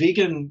was a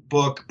vegan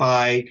book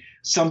by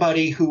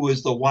somebody who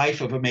was the wife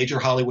of a major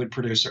Hollywood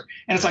producer.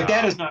 And it's like,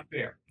 that is not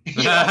fair.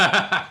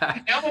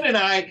 Ellen and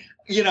I,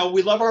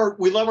 we love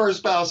our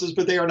spouses,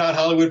 but they are not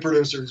Hollywood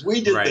producers. We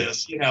did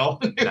this,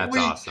 That's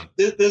awesome.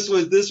 This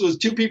was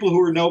 2 people who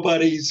were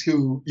nobodies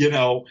who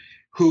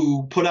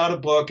put out a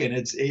book, and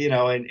it's,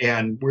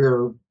 and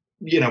we're,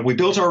 we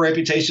built our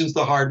reputations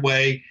the hard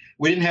way.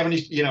 We didn't have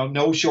any,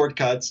 no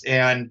shortcuts,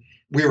 and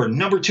we were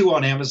number 2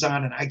 on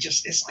Amazon. And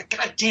it's like,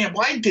 God damn,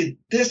 why did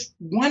this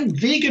one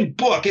vegan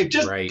book? It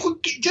just,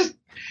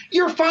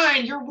 you're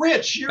fine. You're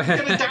rich. You're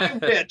going to die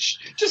rich.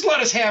 Just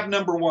let us have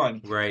number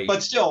 1. Right.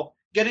 But still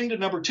getting to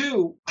number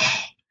 2.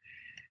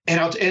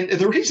 And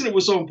the reason it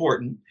was so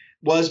important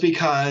was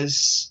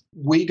because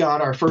we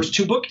got our first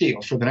 2 book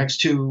deal for the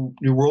next 2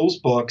 New Rules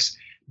books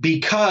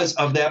because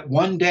of that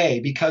one day,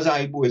 because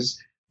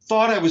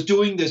thought I was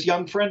doing this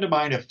young friend of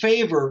mine a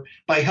favor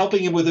by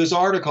helping him with his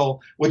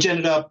article, which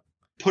ended up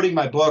putting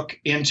my book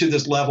into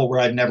this level where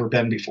I'd never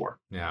been before.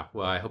 Yeah.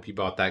 Well, I hope you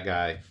bought that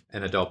guy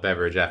an adult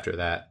beverage after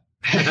that.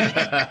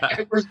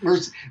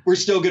 we're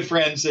still good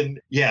friends, and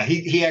yeah,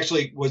 he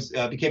actually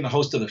became the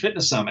host of the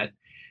Fitness Summit,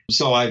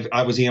 so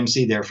I was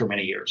EMC there for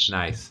many years.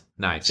 Nice.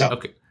 So,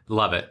 okay,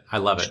 love it. I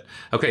love it.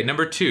 Okay,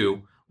 number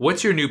 2,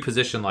 what's your new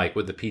position like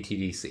with the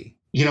PTDC?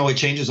 It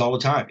changes all the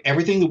time.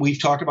 Everything that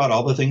we've talked about,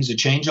 all the things that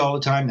change all the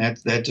time,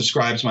 that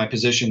describes my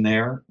position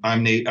there.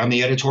 I'm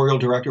the editorial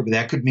director, but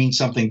that could mean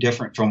something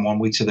different from one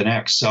week to the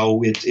next.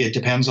 So it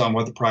depends on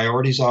what the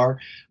priorities are.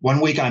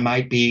 One week I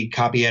might be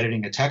copy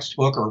editing a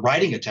textbook or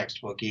writing a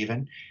textbook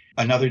even.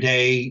 Another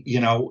day,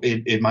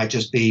 it might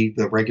just be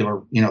the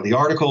regular, the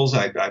articles.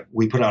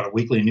 We put out a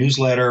weekly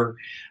newsletter,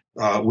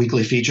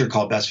 weekly feature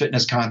called Best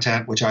Fitness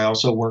Content, which I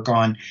also work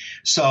on.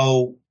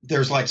 So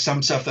there's like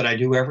some stuff that I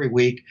do every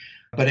week,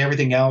 but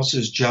everything else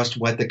is just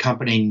what the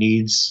company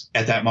needs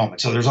at that moment.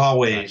 So there's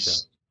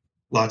always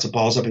lots of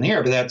balls up in the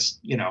air, but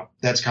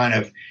that's kind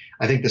of,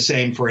 I think, the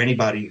same for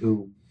anybody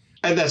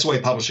and that's the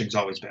way publishing's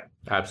always been.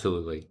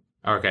 Absolutely.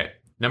 Okay.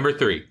 Number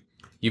 3,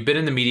 you've been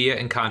in the media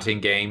and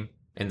content game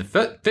in the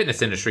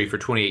fitness industry for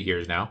 28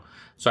 years now.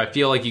 So I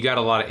feel like you got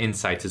a lot of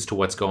insights as to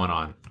what's going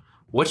on.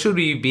 What should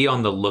we be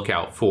on the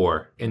lookout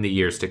for in the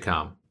years to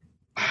come?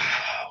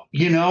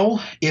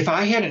 If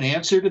I had an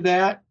answer to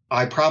that,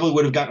 I probably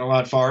would have gotten a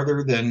lot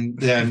farther than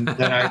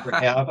I ever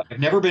have. I've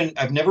never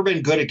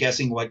been good at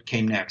guessing what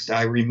came next.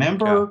 I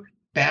remember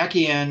back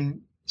in,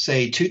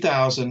 say,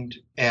 2000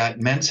 at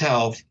Men's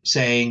Health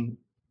saying,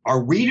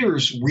 our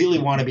readers really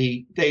want to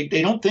be, they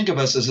don't think of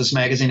us as this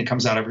magazine that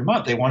comes out every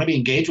month. They want to be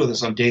engaged with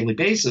us on a daily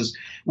basis.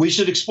 We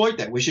should exploit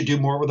that. We should do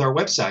more with our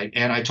website.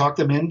 And I talked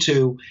them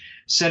into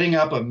setting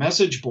up a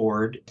message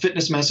board,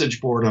 fitness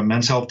message board on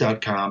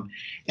menshealth.com.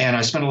 And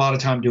I spent a lot of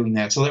time doing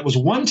that. So that was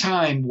one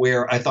time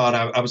where I thought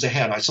I was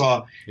ahead. I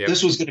saw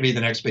this was going to be the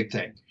next big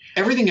thing.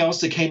 Everything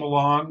else that came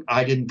along,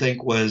 I didn't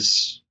think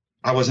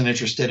I wasn't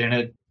interested in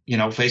it.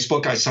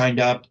 Facebook, I signed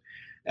up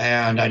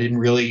and I didn't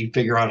really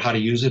figure out how to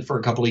use it for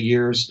a couple of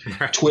years.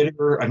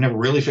 Twitter, I've never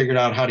really figured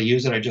out how to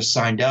use it. I just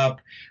signed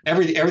up.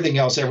 Everything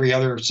else, every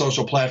other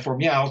social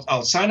platform,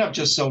 I'll sign up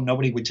just so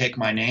nobody would take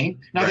my name.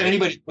 Not that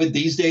anybody would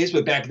these days,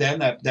 but back then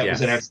that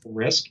was an extra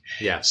risk.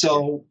 Yeah.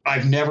 So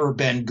I've never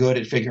been good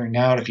at figuring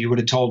out. If you would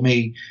have told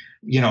me,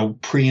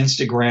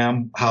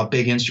 pre-Instagram, how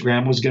big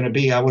Instagram was going to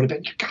be, I would have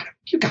been,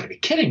 you got to be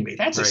kidding me.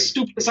 That's the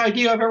stupidest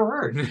idea I've ever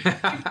heard. You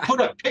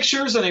put up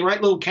pictures and they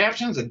write little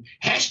captions and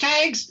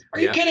hashtags. Are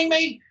you kidding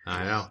me?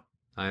 I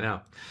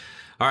know.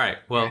 All right.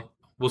 Well,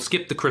 we'll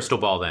skip the crystal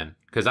ball then,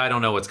 because I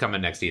don't know what's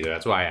coming next either.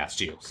 That's why I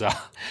asked you. So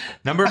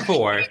number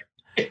 4.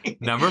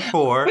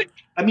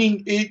 I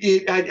mean,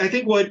 I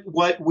think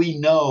what we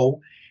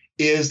know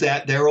is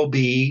that there will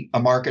be a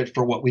market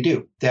for what we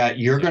do, that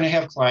you're going to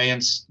have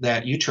clients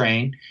that you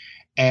train,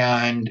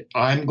 and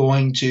I'm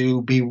going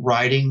to be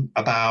writing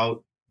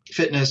about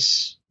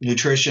fitness,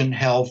 nutrition,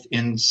 health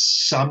in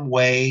some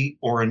way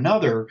or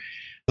another.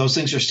 Those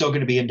things are still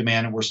going to be in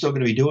demand and we're still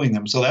going to be doing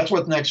them. So that's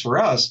what's next for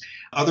us.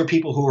 Other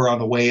people who are on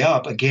the way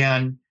up,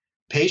 again,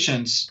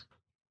 patients,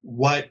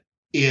 what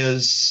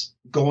is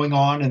going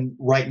on and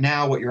right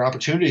now, what your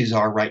opportunities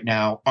are right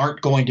now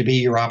aren't going to be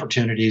your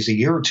opportunities a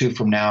year or two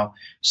from now.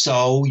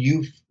 So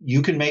you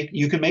can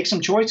make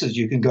some choices.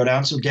 You can go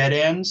down some dead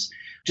ends.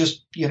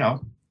 Just,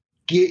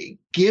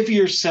 give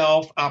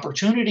yourself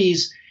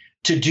opportunities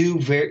to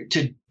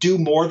do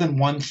more than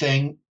one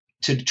thing,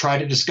 to try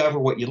to discover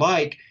what you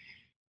like,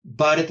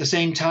 but at the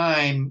same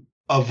time,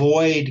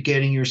 avoid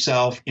getting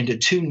yourself into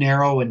too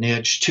narrow a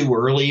niche too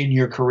early in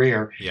your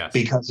career. Yes.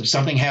 Because if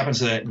something happens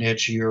to that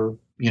niche, you're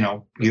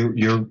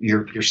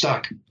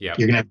stuck. Yeah.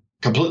 You're going to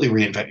completely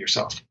reinvent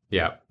yourself.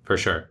 Yeah, for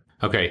sure.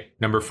 Okay.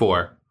 Number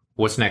 4,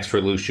 what's next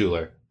for Lou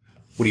Schuler?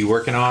 What are you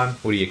working on?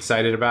 What are you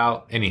excited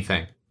about?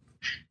 Anything?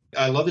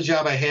 I love the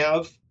job I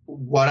have.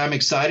 What I'm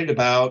excited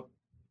about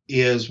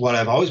is what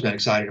I've always been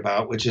excited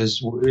about, which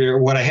is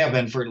what I have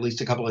been for at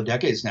least a couple of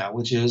decades now,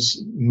 which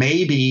is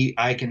maybe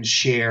I can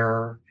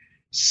share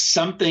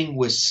something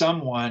with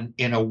someone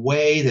in a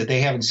way that they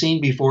haven't seen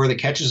before, that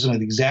catches them at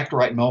the exact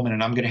right moment,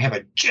 and I'm going to have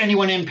a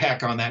genuine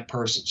impact on that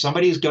person.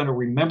 Somebody's going to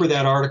remember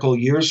that article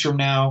years from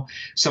now.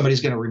 Somebody's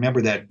going to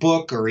remember that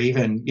book, or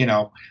even,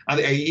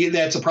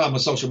 that's a problem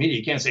with social media.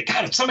 You can't say,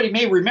 God, if somebody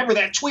may remember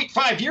that tweet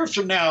 5 years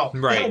from now,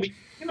 right.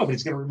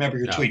 Nobody's going to remember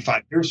your tweet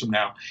 5 years from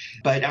now.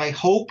 But I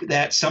hope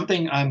that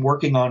something I'm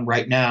working on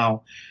right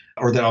now,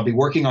 or that I'll be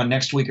working on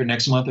next week or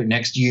next month or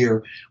next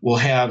year, will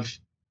have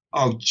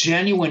a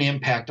genuine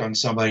impact on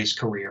somebody's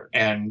career.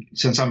 And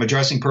since I'm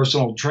addressing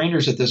personal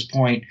trainers at this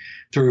point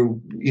through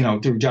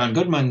John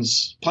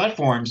Goodman's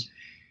platforms,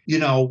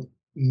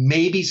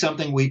 maybe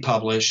something we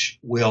publish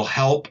will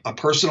help a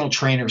personal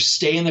trainer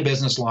stay in the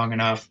business long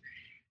enough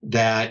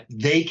that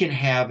they can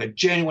have a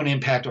genuine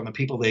impact on the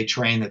people they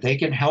train, that they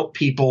can help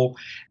people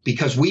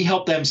because we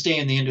help them stay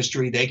in the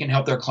industry. They can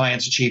help their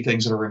clients achieve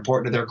things that are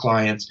important to their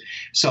clients.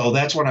 So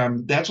that's what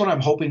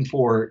I'm hoping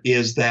for,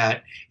 is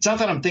that it's not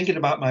that I'm thinking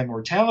about my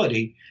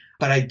mortality,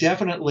 but I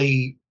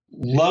definitely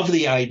love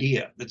the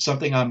idea that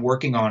something I'm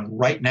working on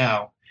right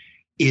now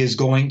is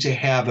going to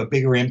have a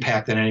bigger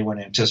impact than anyone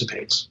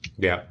anticipates.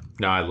 Yeah.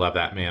 No, I love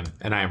that, man.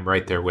 And I am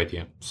right there with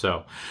you.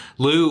 So,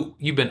 Lou,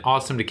 you've been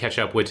awesome to catch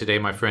up with today,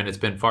 my friend. It's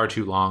been far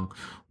too long.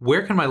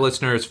 Where can my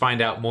listeners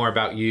find out more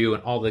about you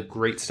and all the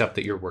great stuff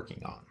that you're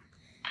working on?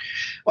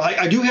 Well,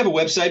 I do have a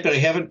website, but I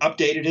haven't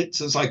updated it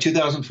since like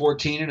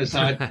 2014, and it's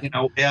not,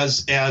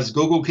 as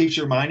Google keeps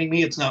reminding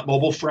me, it's not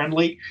mobile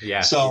friendly.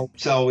 Yeah. So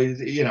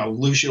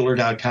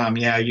LouSchuler.com.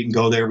 Yeah, you can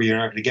go there, but you're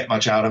not going to get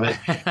much out of it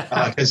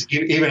because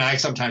even I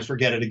sometimes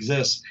forget it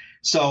exists.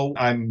 So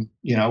I'm,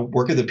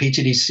 work at the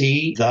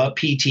PTDC,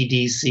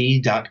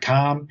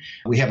 theptdc.com.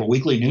 We have a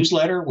weekly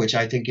newsletter, which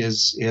I think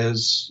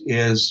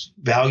is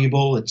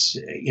valuable. It's,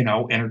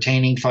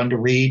 entertaining, fun to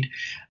read.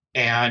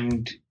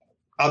 And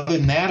other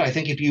than that, I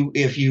think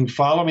if you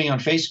follow me on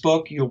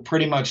Facebook, you'll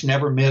pretty much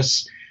never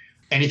miss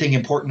anything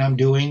important I'm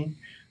doing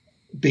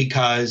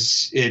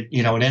because it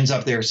ends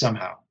up there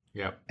somehow.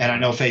 Yeah. And I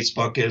know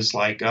Facebook is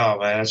like, oh,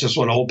 man, that's just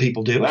what old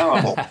people do.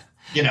 Oh,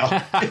 and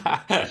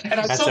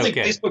I still think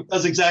Facebook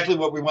does exactly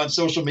what we want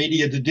social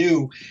media to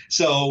do.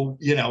 So,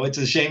 it's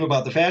a shame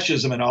about the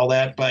fascism and all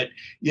that, but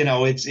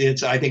I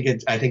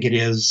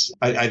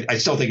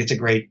still think it's a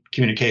great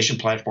communication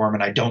platform,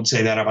 and I don't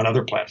say that about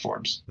other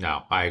platforms.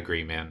 No, I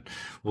agree, man.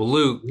 Well,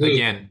 Lou,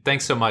 again,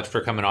 thanks so much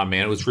for coming on,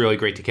 man. It was really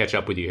great to catch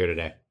up with you here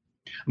today.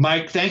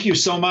 Mike, thank you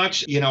so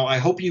much. I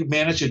hope you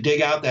managed to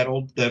dig out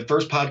the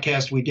first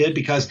podcast we did,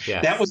 because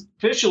that was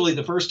officially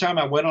the first time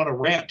I went on a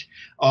rant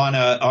on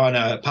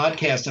a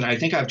podcast, and I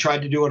think I've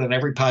tried to do it on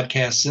every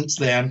podcast since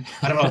then.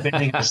 I don't know if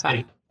anything I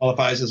say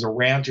qualifies as a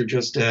rant or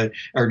just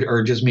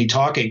me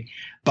talking,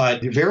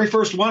 but the very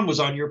first one was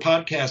on your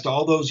podcast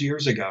all those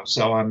years ago.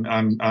 So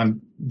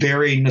I'm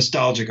very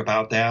nostalgic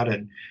about that,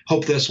 and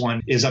hope this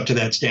one is up to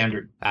that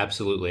standard.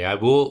 Absolutely. I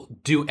will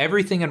do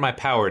everything in my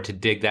power to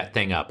dig that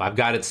thing up. I've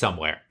got it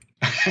somewhere.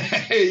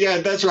 Yeah,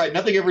 that's right.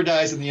 Nothing ever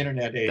dies in the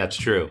internet age. That's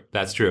true.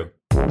 That's true.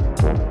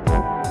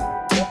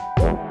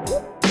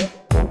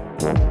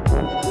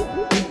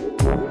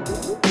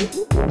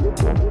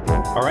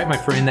 All right, my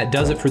friend, that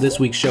does it for this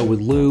week's show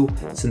with Lou.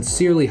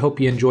 Sincerely hope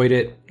you enjoyed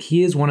it.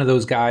 He is one of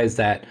those guys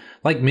that,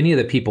 like many of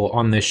the people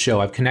on this show,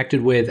 I've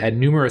connected with at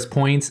numerous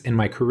points in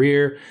my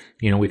career.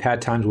 We've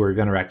had times where we've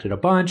interacted a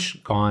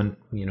bunch, gone,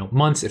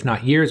 months, if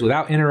not years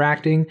without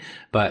interacting,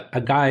 but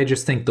a guy I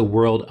just think the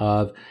world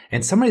of,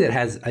 and somebody that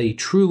has a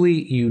truly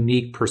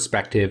unique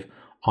perspective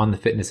on the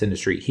fitness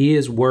industry. He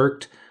has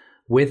worked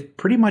with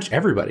pretty much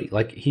everybody.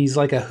 Like, he's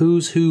like a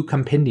who's who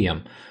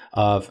compendium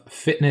of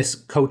fitness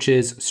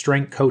coaches,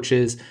 strength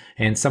coaches,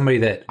 and somebody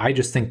that I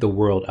just think the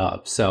world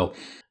of. So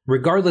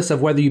regardless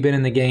of whether you've been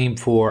in the game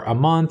for a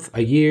month,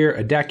 a year,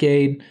 a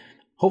decade,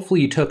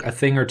 hopefully you took a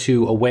thing or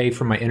two away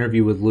from my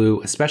interview with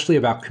Lou, especially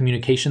about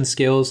communication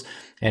skills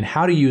and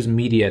how to use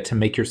media to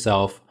make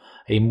yourself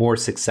a more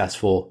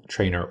successful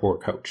trainer or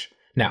coach.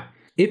 Now,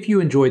 if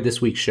you enjoyed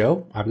this week's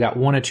show, I've got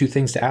one or two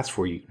things to ask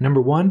for you. Number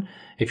one,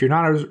 if you're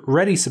not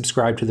already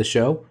subscribed to the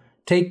show,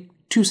 take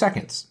 2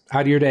 seconds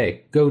out of your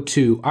day. Go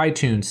to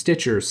iTunes,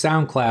 Stitcher,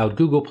 SoundCloud,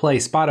 Google Play,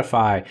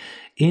 Spotify,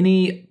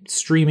 any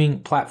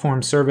streaming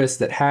platform service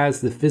that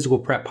has the Physical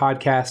Prep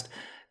Podcast.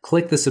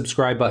 Click the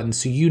subscribe button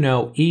so you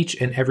know each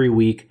and every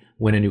week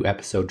when a new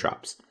episode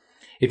drops.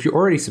 If you're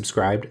already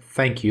subscribed,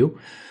 thank you.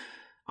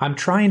 I'm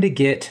trying to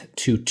get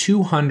to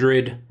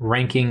 200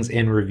 rankings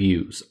and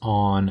reviews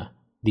on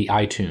the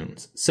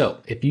iTunes.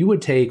 So if you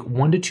would take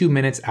 1 to 2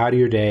 minutes out of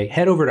your day,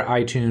 head over to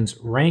iTunes,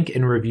 rank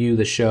and review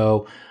the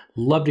show.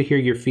 Love to hear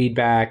your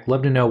feedback.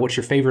 Love to know what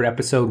your favorite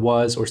episode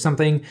was, or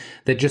something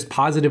that just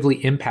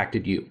positively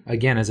impacted you,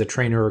 again, as a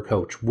trainer or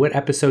coach. What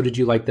episode did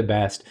you like the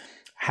best?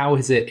 How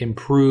has it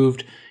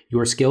improved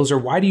your skills, or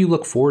why do you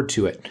look forward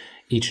to it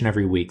each and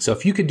every week? So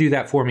if you could do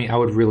that for me, I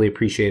would really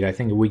appreciate it. I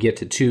think if we get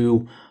to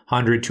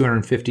 200,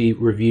 250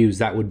 reviews,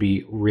 that would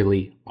be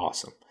really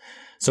awesome.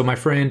 So my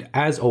friend,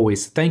 as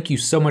always, thank you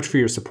so much for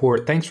your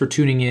support. Thanks for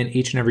tuning in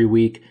each and every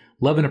week.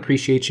 Love and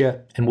appreciate you,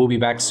 and we'll be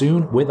back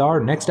soon with our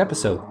next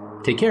episode.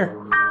 Take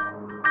care.